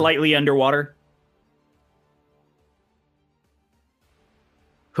slightly underwater.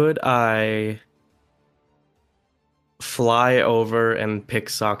 Could I fly over and pick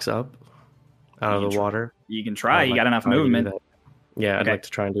Socks up out of You the tr- water? You can try. I'd You like got to enough try to do movement. that. Yeah, I'd Okay. like to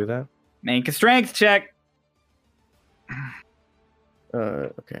try and do that. Make a strength check.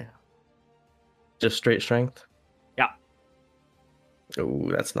 Okay. Just straight strength? Yeah. Oh,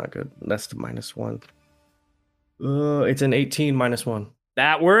 that's not good. That's the -1. It's an 18 -1.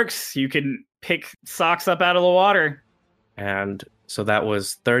 That works. You can pick Socks up out of the water. And so that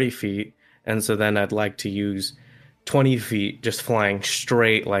was 30 feet. And so then I'd like to use 20 feet just flying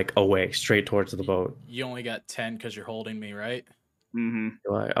straight, like away, straight towards the boat. You only got 10 because you're holding me, right? Mm-hmm.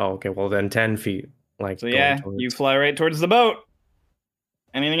 Oh, okay. Well, then 10 feet. Like, So yeah, you fly right towards the boat.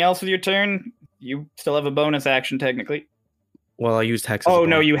 Anything else with your turn? You still have a bonus action, technically. Well, I used Hex. As Oh, a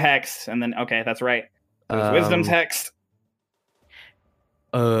no, bonus. you Hex. And then, okay, that's right. So it's Wisdom's Hex.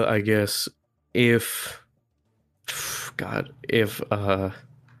 I guess if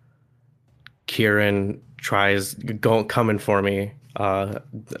Kieran tries coming for me,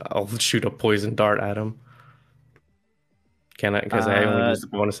 I'll shoot a poison dart at him. Can I? Because I only used the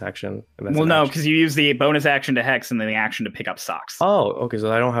bonus action. Well, no, because you use the bonus action to Hex and then the action to pick up Socks. Oh, okay.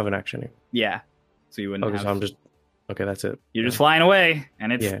 So I don't have an action. Yeah. So you wouldn't. Okay, have... so I'm just. Okay, that's it. You're just flying away,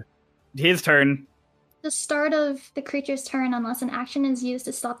 and it's his turn. The start of the creature's turn, unless an action is used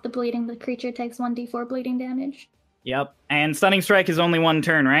to stop the bleeding, the creature takes 1d4 bleeding damage. Yep. And Stunning Strike is only one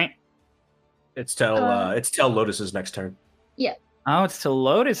turn, right? It's till Lotus's next turn. Yeah. Oh, it's till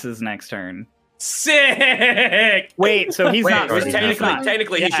Lotus's next turn. Sick! Wait, so he's not.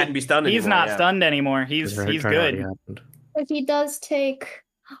 Technically, he shouldn't be stunned anymore. He's not stunned anymore. He's good. If he does take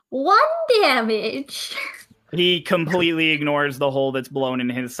 1 damage. He completely ignores the hole that's blown in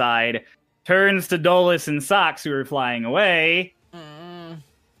his side, turns to Dolus and Socks, who are flying away.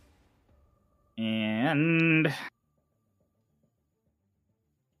 And...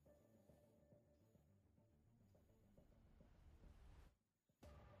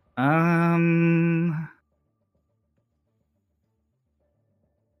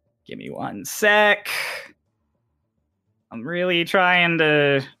 Give me 1 sec. I'm really trying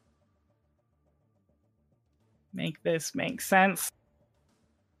to make this make sense.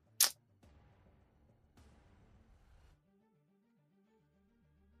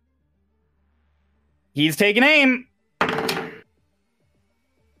 He's taking aim.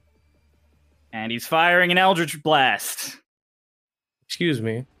 And he's firing an Eldritch Blast. Excuse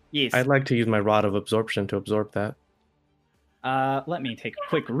me. Yes. I'd like to use my Rod of Absorption to absorb that. Let me take a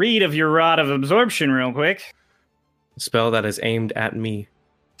quick read of your Rod of Absorption real quick. Spell that is aimed at me.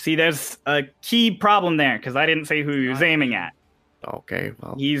 See, there's a key problem there, because I didn't say who he was aiming at. Okay,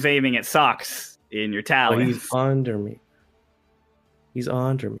 well. He's aiming at Socks in your talons. Well, he's under me. He's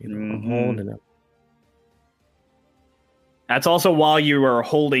under me. I'm holding him. That's also while you are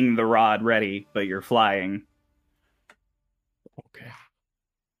holding the rod ready, but you're flying. Okay.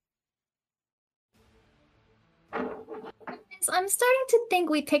 I'm starting to think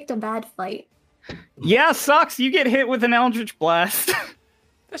we picked a bad fight. Yeah, Socks, you get hit with an Eldritch Blast.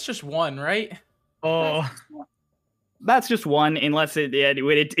 That's just one, right? Oh. That's just one, unless it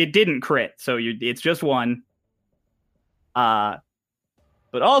didn't crit, so it's just one. But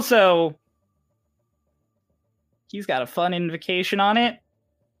also, he's got a fun invocation on it.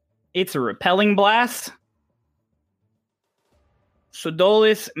 It's a repelling blast. So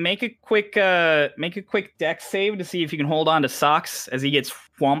Dolus, make a quick dex save to see if you can hold on to Socks as he gets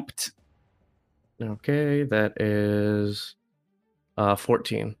whumped. Okay, that is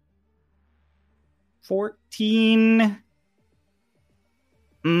 14. 14.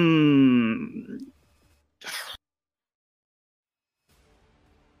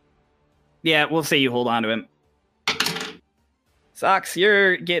 Yeah, we'll say you hold on to him. Socks,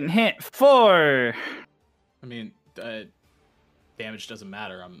 you're getting hit 4. I mean, damage doesn't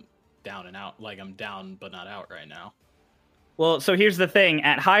matter. I'm down and out. Like, I'm down but not out right now. Well, so here's the thing.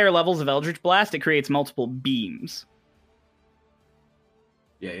 At higher levels of Eldritch Blast, it creates multiple beams.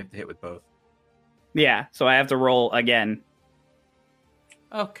 Yeah, you have to hit with both. Yeah, so I have to roll again.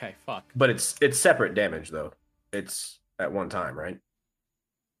 Okay, fuck. But it's separate damage, though. It's at one time, right?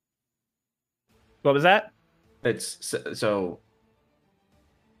 What was that? It's so...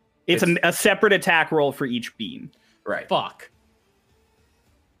 It's a separate attack roll for each beam. Right. Fuck.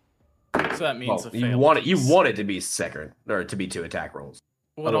 So that means a fail. You want it to be second, or to be 2 attack rolls.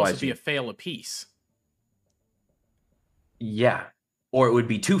 Well, it'd also be a fail apiece. Yeah. Or it would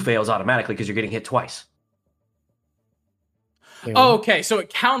be 2 fails automatically because you're getting hit twice. Yeah. Oh, okay, so it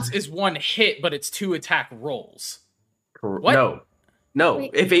counts as 1 hit, but it's 2 attack rolls. What? No.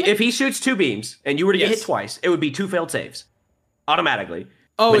 Wait, if he shoots 2 beams and you were to get hit twice, it would be 2 failed saves automatically.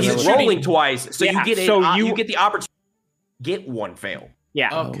 Oh, but he's rolling twice, so you get you get the opportunity to get 1 fail.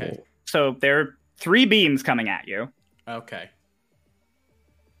 Yeah. Okay. So there are 3 beams coming at you. Okay.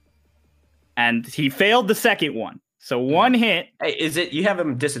 And he failed the second one. So 1 hit. Hey, is it you have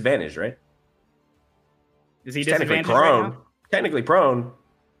him disadvantaged, right? Is he He's technically disadvantaged right prone. now? Technically prone.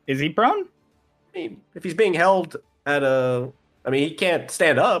 Is he prone? I mean, if he's being held at a, I mean, he can't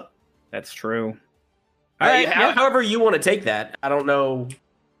stand up. That's true. All right, However you want to take that, I don't know.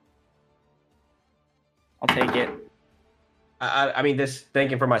 I'll take it. I mean, this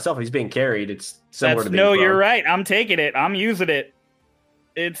thinking for myself, he's being carried. It's similar to being No, prone. you're right. I'm taking it. I'm using it.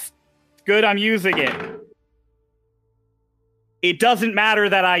 It's good. I'm using it. It doesn't matter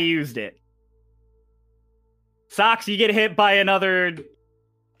that I used it. Socks, you get hit by another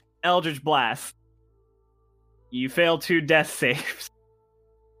Eldritch Blast. You fail 2 death saves.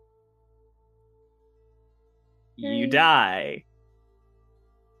 You die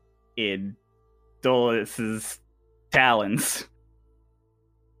in Dolus's talons.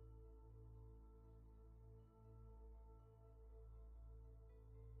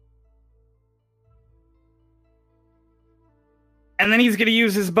 And then he's going to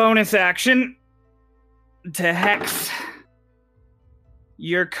use his bonus action to hex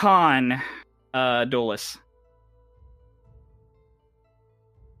your con, Dolus.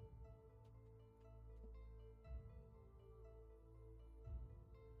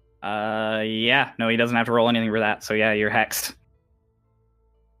 Yeah, no, he doesn't have to roll anything for that. So yeah, you're hexed.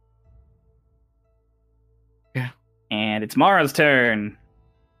 Yeah. And it's Mara's turn.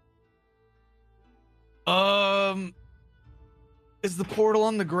 Is the portal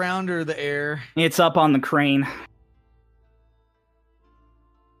on the ground or the air? It's up on the crane.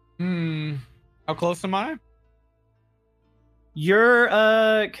 How close am I? You're,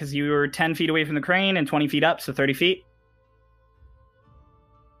 because you were 10 feet away from the crane and 20 feet up, so 30 feet.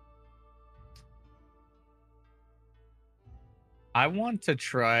 I want to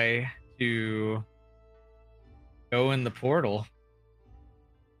try to go in the portal.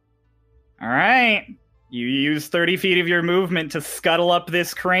 All right. You use 30 feet of your movement to scuttle up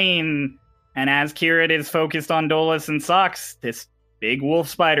this crane, and as Kirit is focused on Dolus and Socks, this big wolf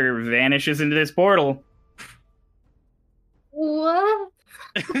spider vanishes into this portal. What?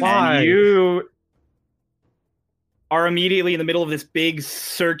 Why? And you are immediately in the middle of this big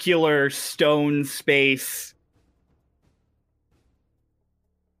circular stone space.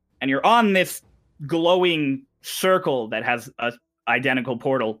 And you're on this glowing circle that has a identical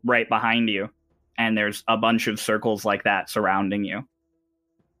portal right behind you. And there's a bunch of circles like that surrounding you.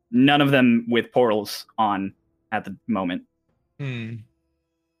 None of them with portals on at the moment. Can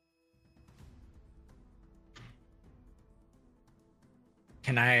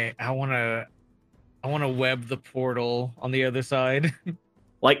I wanna web the portal on the other side.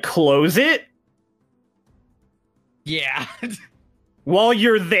 Like, close it Yeah. while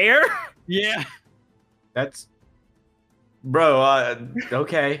you're there? Yeah. That's, bro.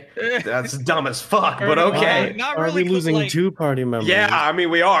 Okay, that's dumb as fuck, but okay. Not Are really we losing like, 2 party members? Yeah, I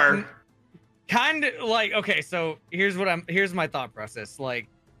mean we are. kind of like, okay, so here's my thought process. Like,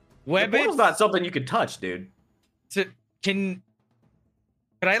 The web portal's it not something you can touch, dude. could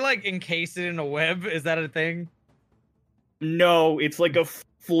I like encase it in a web? Is that a thing? No, it's like a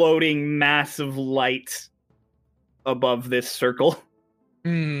floating mass of light above this circle.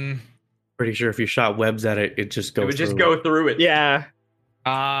 Pretty sure if you shot webs at it, it just goes. It would just through go through it. Yeah.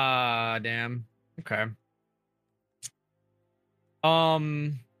 Ah, damn. Okay.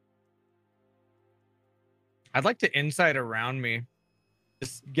 I'd like to insight around me.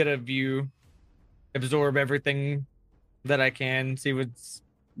 Just get a view, absorb everything that I can, see what's...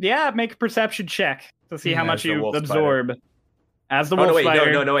 Yeah, make a perception check to see how As much the you wolf absorb. As the Oh wolf no, wait,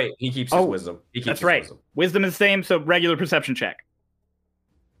 spider. no, wait. He keeps his wisdom. He keeps That's his right. wisdom. Wisdom is the same, so regular perception check.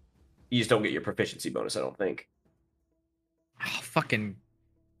 You just don't get your proficiency bonus, I don't think. Oh, fucking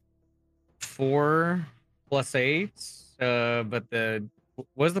 4 + 8. But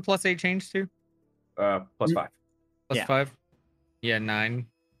what does the +8 change to? Plus 5. Yeah. +5? Yeah, 9.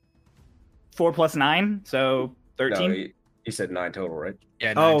 4 plus 9, so 13. No, he said 9 total, right?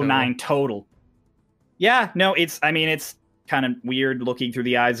 Yeah, 9 Oh, total. 9 total. Yeah, no, it's kind of weird looking through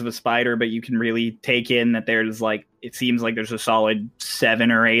the eyes of a spider, but you can really take in that there's it seems like there's a solid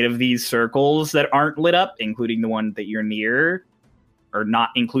 7 or 8 of these circles that aren't lit up, including the one that you're near, or not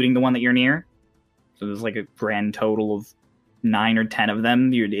including the one that you're near. So there's like a grand total of 9 or 10 of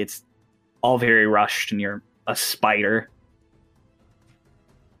them. It's all very rushed, and you're a spider.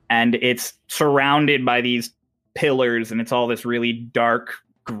 And it's surrounded by these pillars, and it's all this really dark,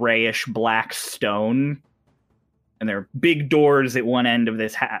 grayish black stone. And there are big doors at one end of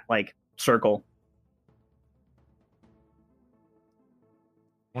this circle.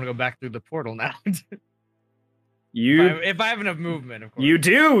 I want to go back through the portal now. You if I have enough movement, of course. You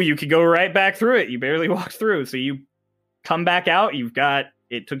do. You could go right back through it. You barely walked through, so you come back out,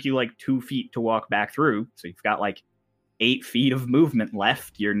 it took you like 2 feet to walk back through. So you've got like 8 feet of movement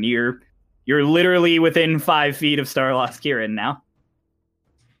left. You're literally within 5 feet of Starlost Kieran now.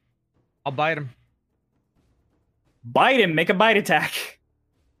 I'll bite him. Bite him. Make a bite attack.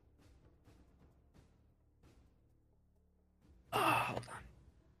 Hold on.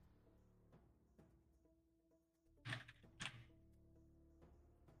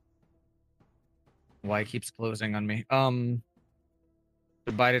 Why it keeps closing on me? The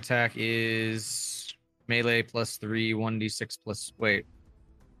bite attack is melee +3, 1d6 plus. Wait.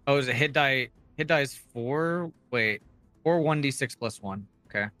 Oh, is it hit die? Hit die is 4. Wait, 4 1d6 plus 1.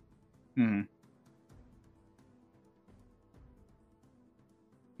 Okay.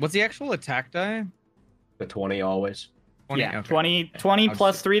 What's the actual attack die? The 20 always. 20? Yeah, Okay. 20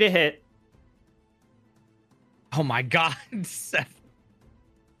 plus 3 to hit. Oh my god. 7.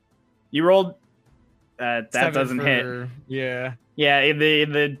 You rolled. That 7 doesn't hit. Yeah. Yeah, in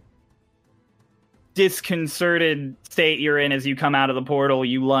the disconcerted state you're in as you come out of the portal,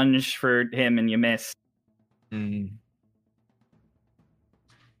 you lunge for him and you miss.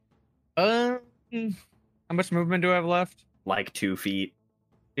 How much movement do I have left? Like 2 feet.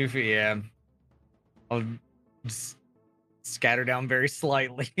 2 feet, yeah. I'll just scatter down very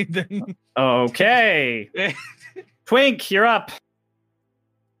slightly. Then. Okay. Twink, you're up.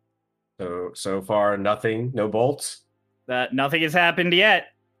 So far, nothing. No bolts. Nothing has happened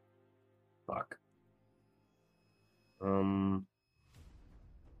yet. Fuck.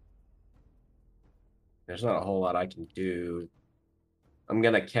 There's not a whole lot I can do. I'm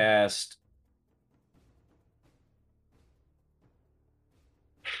gonna cast.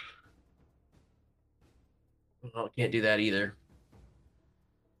 Well, I can't do that either.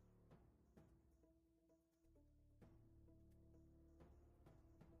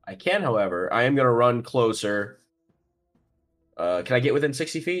 I can, however, I am gonna run closer. Can I get within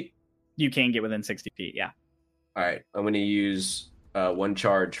 60 feet? You can get within 60 feet, yeah. All right, I'm going to use 1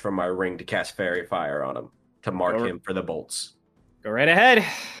 charge from my ring to cast Fairy Fire on him to mark him for the bolts. Go right ahead.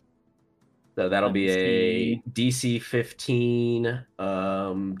 So that'll be a DC 15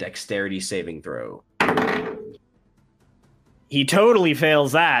 Dexterity saving throw. He totally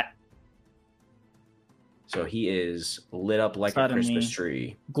fails that. So he is lit up like Suddenly, a Christmas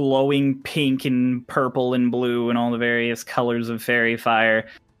tree. Glowing pink and purple and blue and all the various colors of fairy fire.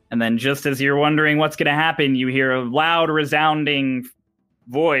 And then just as you're wondering what's going to happen, you hear a loud, resounding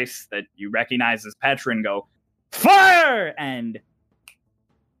voice that you recognize as Petrin go, "Fire!" And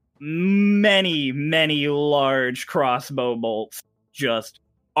many, many large crossbow bolts just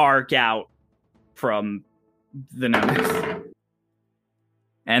arc out from the numbers.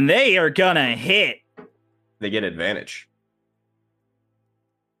 And they are gonna hit. They get advantage.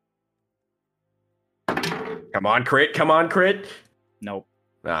 Come on, crit. Come on, crit. Nope.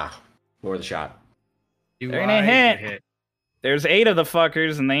 More the shot. They're gonna hit. There's 8 of the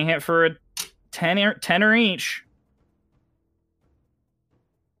fuckers, and they hit for a 10er each.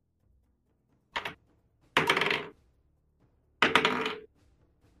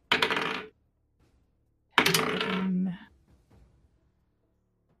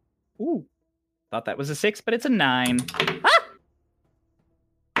 Ooh. Thought that was a 6, but it's a 9. Ah!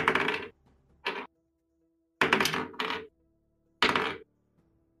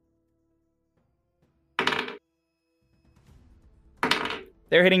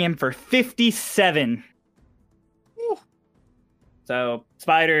 They're hitting him for 57. So,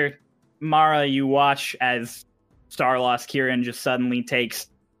 Spider, Mara, you watch as Starlost Kieran just suddenly takes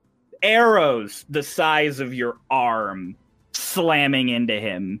arrows the size of your arm slamming into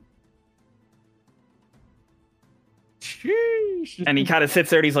him. And he kind of sits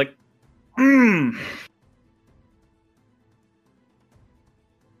there and he's like,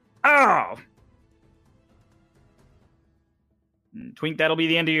 Oh! Twink, that'll be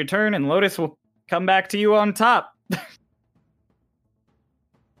the end of your turn, and Lotus will come back to you on top.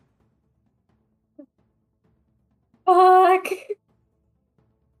 Fuck.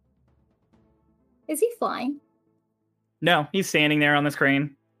 Is he flying? No, he's standing there on this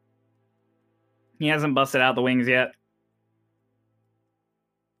crane. He hasn't busted out the wings yet.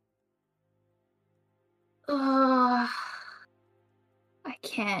 I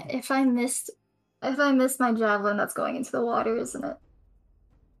can't. If I miss my javelin, that's going into the water, isn't it?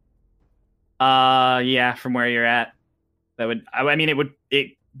 Yeah, from where you're at. That would, I mean, it would,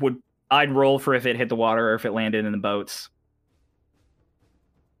 I'd roll for if it hit the water or if it landed in the boats.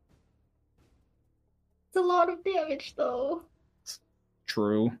 It's a lot of damage, though.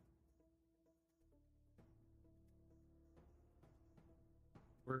 True.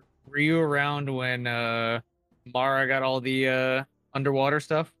 Were you around when Mara got all the underwater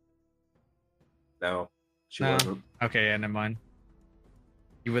stuff? No, she No. wasn't. Okay, yeah, never mind.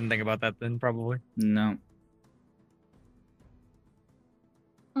 You wouldn't think about that then, probably. No.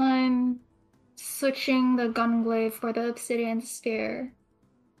 I'm switching the gunglaive for the obsidian spear.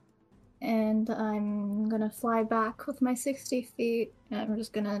 And I'm gonna fly back with my 60 feet. And I'm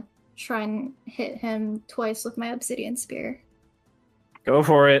just gonna try and hit him twice with my obsidian spear. Go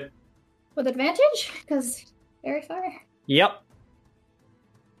for it. With advantage? Because very far. Yep.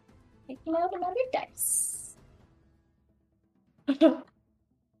 Taking out another dice.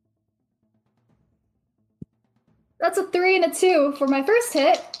 That's a 3 and a 2 for my first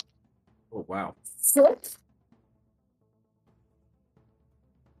hit. Oh wow. 6.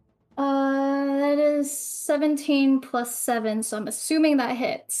 That is 17 plus 7, so I'm assuming that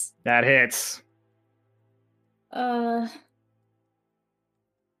hits. That hits. That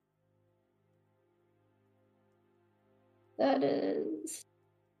is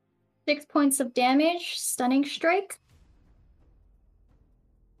 6 points of damage, stunning strike.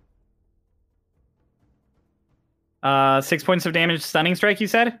 Six points of damage, stunning strike, you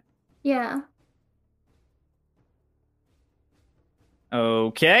said? Yeah.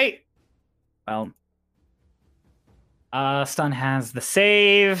 Okay. Well, stun has the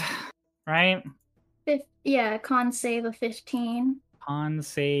save, right? Yeah, con save of 15. Con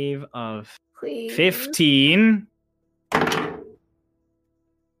save of Please. 15.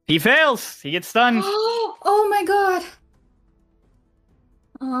 He fails. He gets stunned. Oh my god.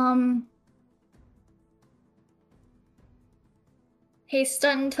 He's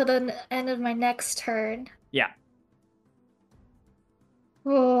stunned to the end of my next turn. Yeah.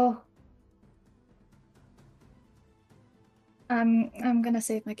 Oh. I'm gonna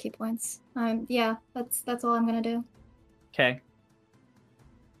save my key points. Yeah, that's all I'm gonna do. Okay.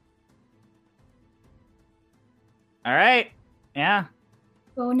 All right. Yeah.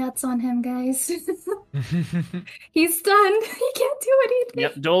 Go nuts on him, guys. He's stunned. He can't do anything.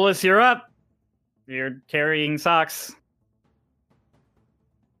 Yep. Dolus, you're up. You're carrying socks.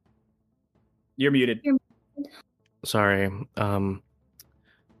 You're muted. Sorry.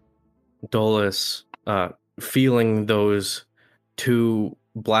 Dolus, feeling those 2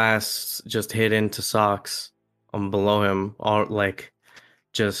 blasts just hit into socks below him, all like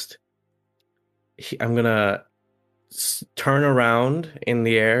just. I'm gonna turn around in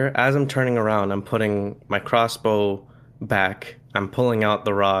the air. As I'm turning around, I'm putting my crossbow back. I'm pulling out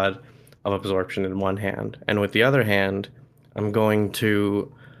the rod of absorption in one hand, and with the other hand, I'm going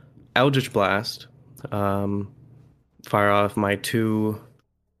to Eldritch Blast, fire off my two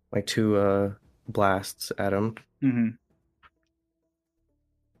blasts at him. Mm-hmm.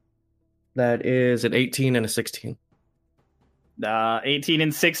 That is an 18 and a 16. 18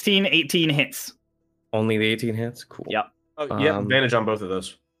 and 16. 18 hits. Only the 18 hits? Cool. Yep. Oh, you have advantage on both of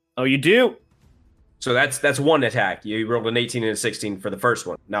those. Oh, you do? So that's one attack. You rolled an 18 and a 16 for the first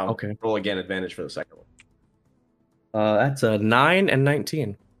one. Now Okay. roll again advantage for the second one. That's a 9 and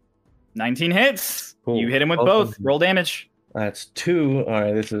 19. 19 hits. Cool. You hit him with Both both. of them. Roll damage. That's 2. All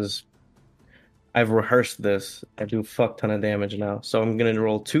right, I've rehearsed this. I do a fuck ton of damage now. So I'm going to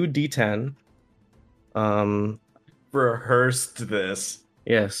roll 2 d10. Rehearsed this.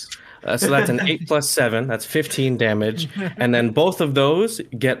 Yes. So that's an 8 plus 7. That's 15 damage. And then both of those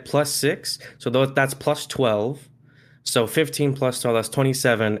get plus 6. So that's plus 12. So 15 plus 12, that's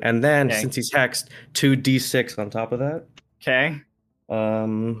 27. And then since he's hexed, 2 d6 on top of that. Okay. Where are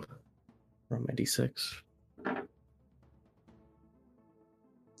my d6?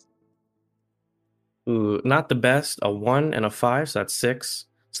 Ooh, not the best. A 1 and a 5, so that's 6.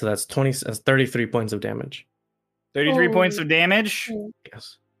 So that's 33 points of damage. 33 points of damage.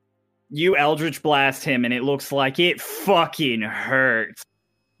 Yes. You Eldritch Blast him, and it looks like it fucking hurts.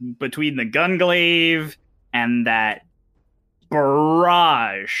 Between the gunglaive and that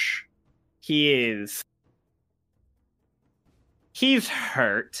barrage, he's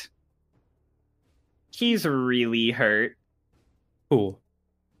hurt. He's really hurt. Cool.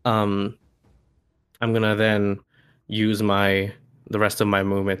 I'm gonna then use the rest of my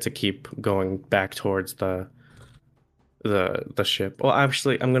movement to keep going back towards the ship. Well,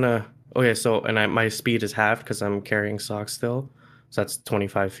 actually, I'm gonna. Okay, so my speed is halved because I'm carrying socks still, so that's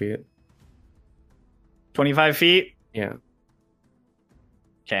 25 feet. 25 feet. Yeah.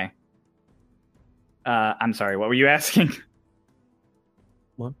 Okay. I'm sorry. What were you asking?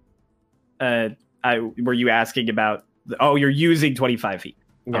 What? Were you asking about? Oh, you're using 25 feet.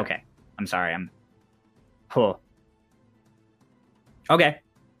 Yeah. Okay. I'm sorry. Cool. Okay.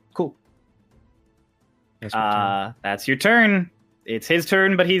 Cool. That's my turn. That's your turn. It's his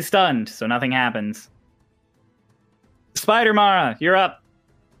turn, but he's stunned, so nothing happens. Spider Mara, you're up.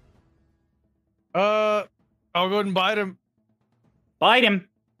 I'll go ahead and bite him. Bite him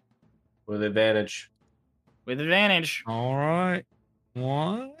With advantage. with advantage. All right.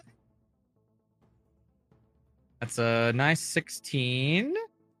 What? That's a nice 16.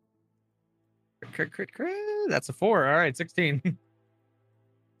 Crit. That's a 4. All right, 16.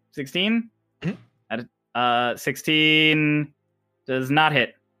 16? Mhm. 16 does not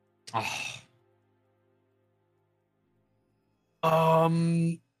hit. Oh.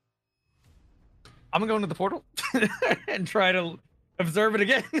 I'm gonna go into the portal and try to observe it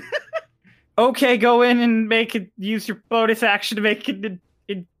again. Okay, go in and use your bonus action to make an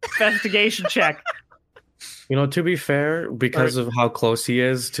investigation check. You know, to be fair, because of how close he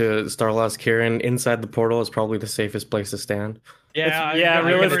is to Starlost Kieran, inside the portal is probably the safest place to stand. Yeah,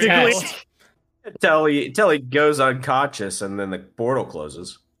 realistically. Till he goes unconscious and then the portal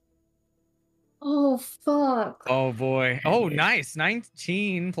closes. Oh, fuck. Oh boy. Oh, nice.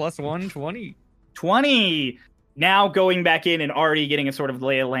 19 plus 1, 20. 20. Now going back in and already getting a sort of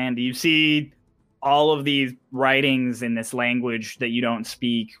lay of land, you see all of these writings in this language that you don't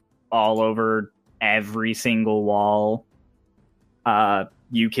speak all over every single wall.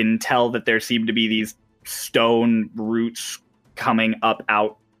 You can tell that there seem to be these stone roots coming up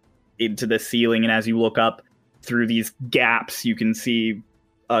out into the ceiling, and as you look up through these gaps, you can see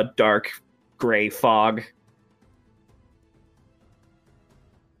a dark gray fog.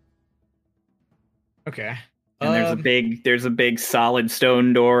 Okay. And there's a big solid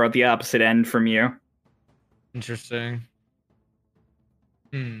stone door at the opposite end from you. Interesting.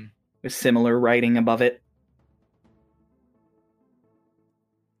 With similar writing above it.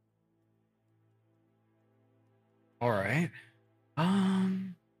 All right. I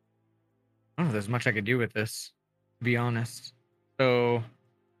don't know if there's much I could do with this, to be honest. So,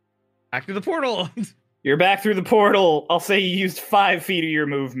 back to the portal. You're back through the portal. I'll say you used 5 feet of your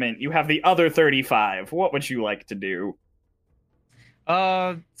movement. You have the other 35. What would you like to do?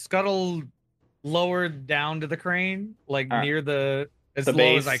 Scuttle lowered down to the crane, like near the as the low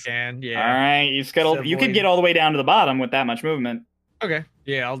base. as I can. Yeah. All right, you scuttle. You could get all the way down to the bottom with that much movement. Okay.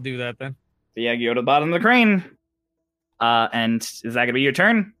 Yeah, I'll do that then. So yeah, you go to the bottom of the crane. And is that gonna be your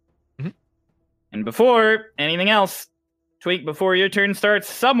turn? Mhm. And before anything else, Tweak, before your turn starts,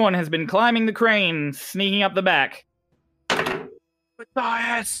 someone has been climbing the crane, sneaking up the back.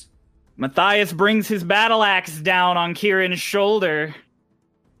 Matthias brings his battle axe down on Kieran's shoulder.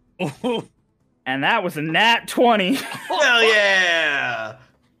 Oh, And that was a nat 20. Hell yeah!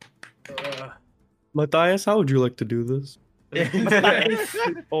 Matthias, how would you like to do this?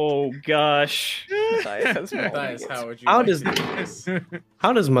 Oh gosh. Matthias, how would you do this?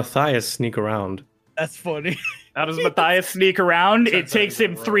 How does Matthias sneak around? that's funny. How does Matthias sneak around? It Turns out takes he's a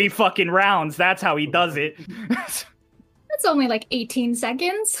him rogue. 3 fucking rounds. That's how he does it. That's only like 18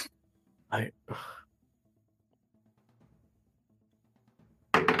 seconds.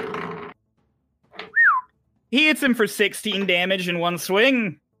 He hits him for 16 damage in one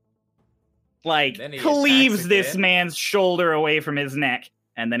swing. Like, Then he cleaves attacks this again. man's shoulder away from his neck.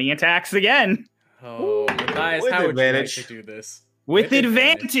 And then he attacks again. Oh, Matthias, With how would you like advantage. to do this? With With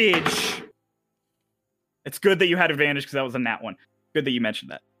advantage. It's good that you had advantage because that was a nat one. Good that you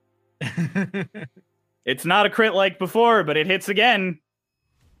mentioned that. It's not a crit like before, but it hits again.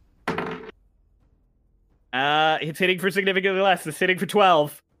 It's hitting for significantly less. It's hitting for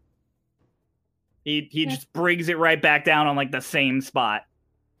 12. He just brings it right back down on like the same spot.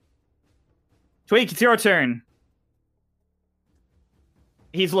 Tweak, it's your turn.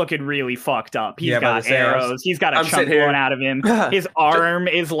 He's looking really fucked up. He's Yeah, about got to say, arrows. He's got a I'm chunk sitting here- blown out of him. His arm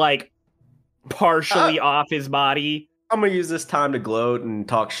is like partially off his body. I'm gonna use this time to gloat and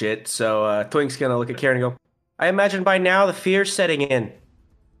talk shit. So Twink's gonna look at Karen and go, I imagine by now the fear's setting in.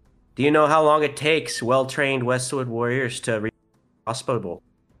 Do you know how long it takes well-trained Westwood warriors to reach the crossbow bowl?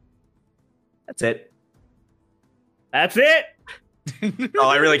 That's it. That's it. All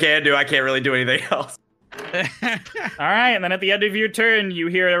I really can do. I can't really do anything else. All right, and then at the end of your turn, you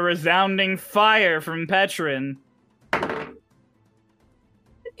hear a resounding fire from Petrin.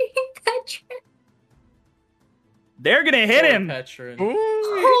 They're gonna hit him. Petrin.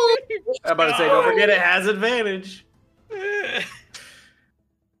 I'm about to say, don't forget it has advantage.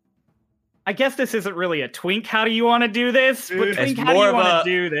 I guess this isn't really a Twink. How do you want to do this? But It's Twink, how do more you of want a-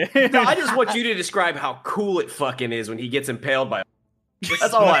 to do this? No, I just want you to describe how cool it fucking is when he gets impaled by.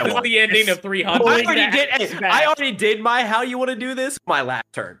 That's all I This is want. the ending of 300. I already did. It's bad. I already did my how you want to do this. My last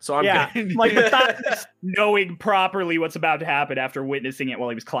turn, so I'm Yeah, good. like Matthias, knowing properly what's about to happen after witnessing it while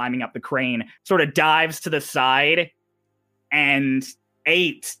he was climbing up the crane, sort of dives to the side, and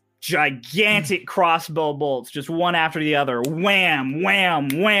 8 gigantic crossbow bolts, just one after the other, wham, wham,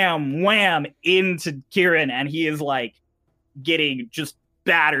 wham, wham, into Kieran, and he is like getting just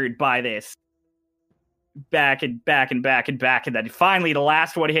battered by this. Back and back and back and back, and then finally the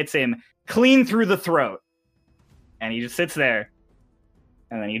last one hits him clean through the throat. And he just sits there.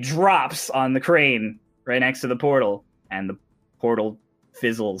 And then he drops on the crane right next to the portal, and the portal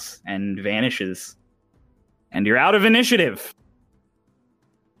fizzles and vanishes. And you're out of initiative.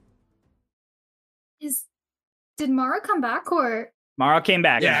 Did Mara come back or? Mara came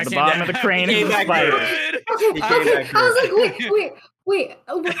back. Yeah, At the I came bottom back. of the crane. He came is back spider. Okay, He came back I was like, wait.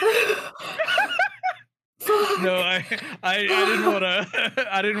 No, I didn't want to.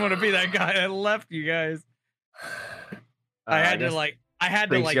 I didn't want to be that guy that left you guys. I had to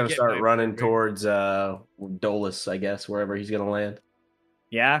think he's gonna get start my running favorite. towards Dolus, I guess, wherever he's gonna land.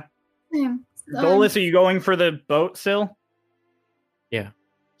 Yeah. Damn. Dolus, are you going for the boat still? Yeah.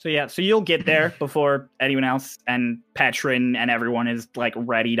 So you'll get there before anyone else, and Petrin and everyone is like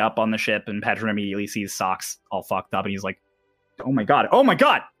readied up on the ship, and Petrin immediately sees Socks all fucked up, and he's like, oh my god!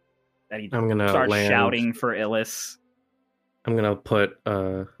 And he I'm gonna starts land. shouting for Illis. I'm gonna put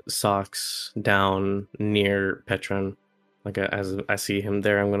Socks down near Petron. Like as I see him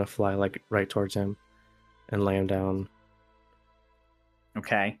there, I'm gonna fly like right towards him and lay him down.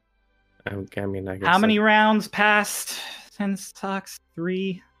 Okay. I mean, I guess. How many rounds passed since Socks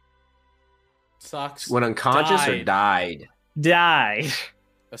 3 Socks Went unconscious or died? died?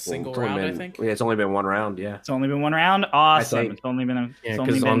 a single It's only round, I been- think. Yeah, it's only been one round. Yeah. It's only been one round. Awesome. think- It's only been a. Yeah, it's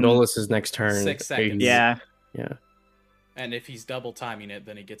only because been- on Dolus' next turn, 6 seconds. Yeah. yeah. And if he's double timing it,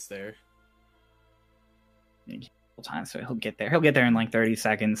 then he gets there. Time, so he'll get there. He'll get there in like 30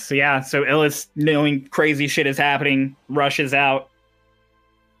 seconds. So yeah, so Illis, knowing crazy shit is happening, rushes out.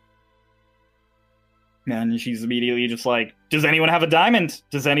 And she's immediately just like, does anyone have a diamond?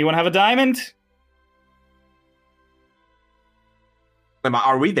 Does anyone have a diamond?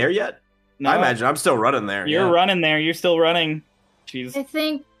 Are we there yet? No, I imagine I'm still running there. you're yeah. running there. You're still running. She's I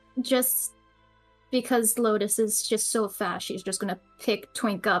think just because Lotus is just so fast, she's just gonna pick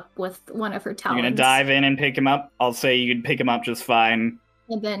Twink up with one of her you're talons. gonna dive in and pick him up. I'll say you can pick him up just fine.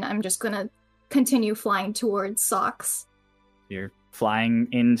 And then I'm just gonna continue flying towards Socks. You're flying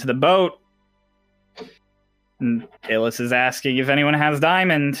into the boat. And Illis is asking if anyone has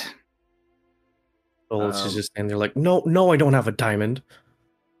diamond. Dolus is just standing there like, no, I don't have a diamond.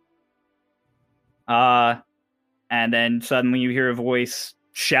 And then suddenly you hear a voice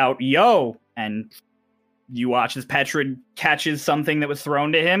shout, yo! And you watch as Petrid catches something that was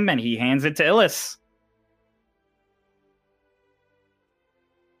thrown to him, and he hands it to Illis.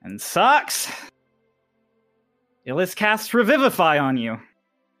 And Sucks! Illis casts Revivify on you.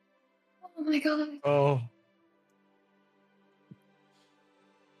 Oh my god. Oh,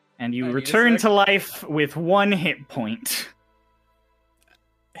 And you I need a return sec. to life with 1 hit point.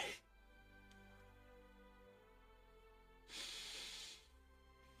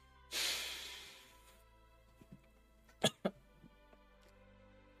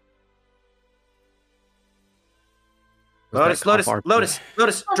 Lotus, Was that Lotus, cop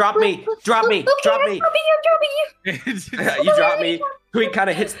Lotus, drop me, drop me, drop me. You drop me. Twink kind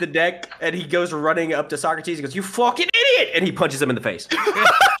of hits the deck, and he goes running up to Socrates. He goes, "You fucking idiot!" And he punches him in the face.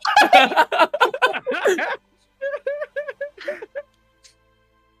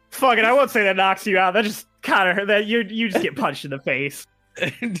 Fuck it, I won't say that knocks you out. That just kind of that you just get punched in the face.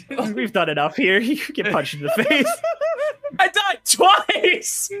 We've done enough here. You get punched in the face. I died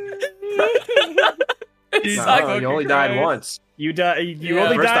twice. It's No, like, you only died once. You die. You Yeah,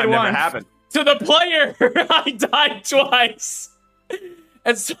 only First died time once. never happened. to the player, I died twice.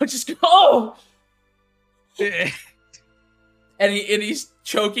 And so just go, oh, and he's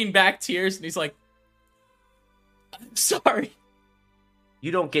choking back tears, and he's like, "I'm sorry."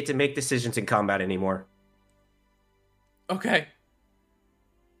 You don't get to make decisions in combat anymore. Okay.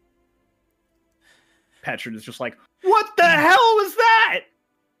 Petrid is just like, what the hell was that?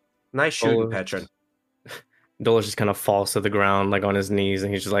 Nice shooting, Oh. Petron. Dolus just kind of falls to the ground, like on his knees,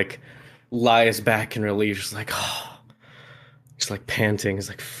 and he's just like lies back in relief, just like, oh, just like panting. He's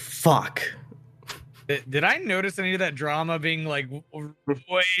like, fuck. did I notice any of that drama being like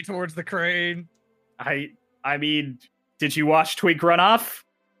way towards the crane? I mean, did you watch Tweak run off?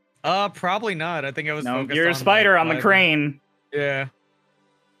 Probably not. I think I was. No, focused you're a on, spider like, on the diving. crane. Yeah.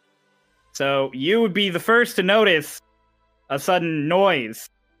 So you would be the first to notice a sudden noise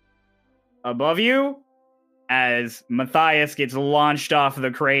above you as Matthias gets launched off the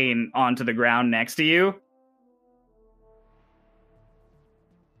crane onto the ground next to you.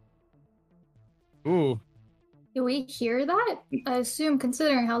 Ooh. Do we hear that? I assume,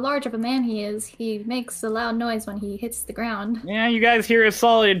 considering how large of a man he is, he makes a loud noise when he hits the ground. Yeah, you guys hear a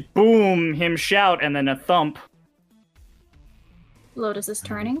solid boom, him shout, and then a thump. Lotus is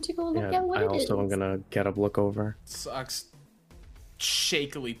turning to go look Yeah, at what I it is. also am gonna get up, look over. Sux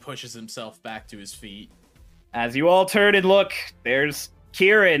shakily pushes himself back to his feet. As you all turn and look, there's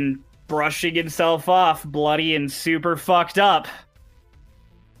Kieran brushing himself off, bloody and super fucked up.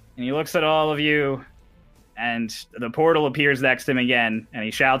 And he looks at all of you, and the portal appears next to him again, and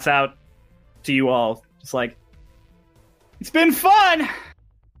he shouts out to you all, just like, "It's been fun!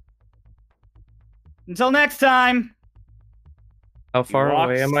 Until next time!" How far walks-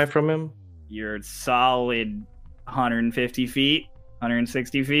 away am I from him? You're solid 150 feet,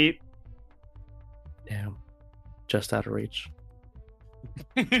 160 feet. Damn. Just out of reach.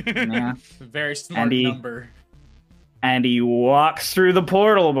 Yeah. Very smart And he- number. And he walks through the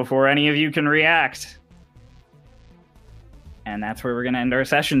portal before any of you can react. And that's where we're going to end our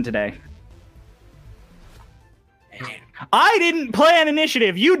session today. I didn't plan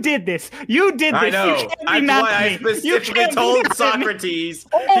initiative. You did this. You did this. I know. You can't be That's mad why at I me. You specifically can't be told mad at me. Socrates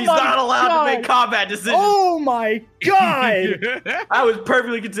Oh he's my not allowed God. to make combat decisions. Oh my god. I was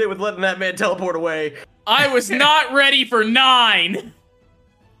perfectly content with letting that man teleport away. I was not ready for 9.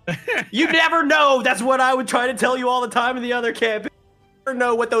 You never know. That's what I would try to tell you all the time in the other campaign. You never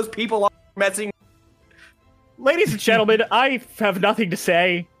know what those people are messing. Ladies and gentlemen, I have nothing to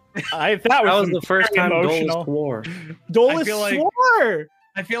say. That That was was the first very time Dolus emotional. swore. Dolus I feel like- swore.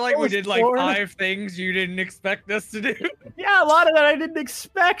 I feel like we did like Lord. 5 things you didn't expect us to do. Yeah, a lot of that I didn't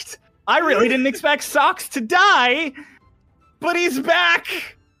expect. I really didn't expect Socks to die, but he's back.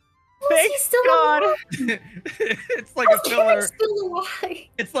 Thank He's still God. alive. It's like a filler. Still alive.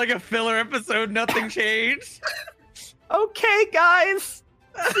 It's like a filler episode. Nothing changed. Okay, guys.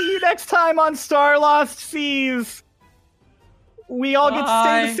 See you next time on Star Lost Seas. We all get to stay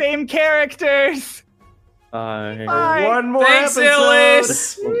Bye. the same characters. Bye. Bye. One more Thanks, episode.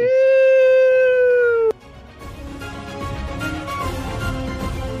 Illis. Woo!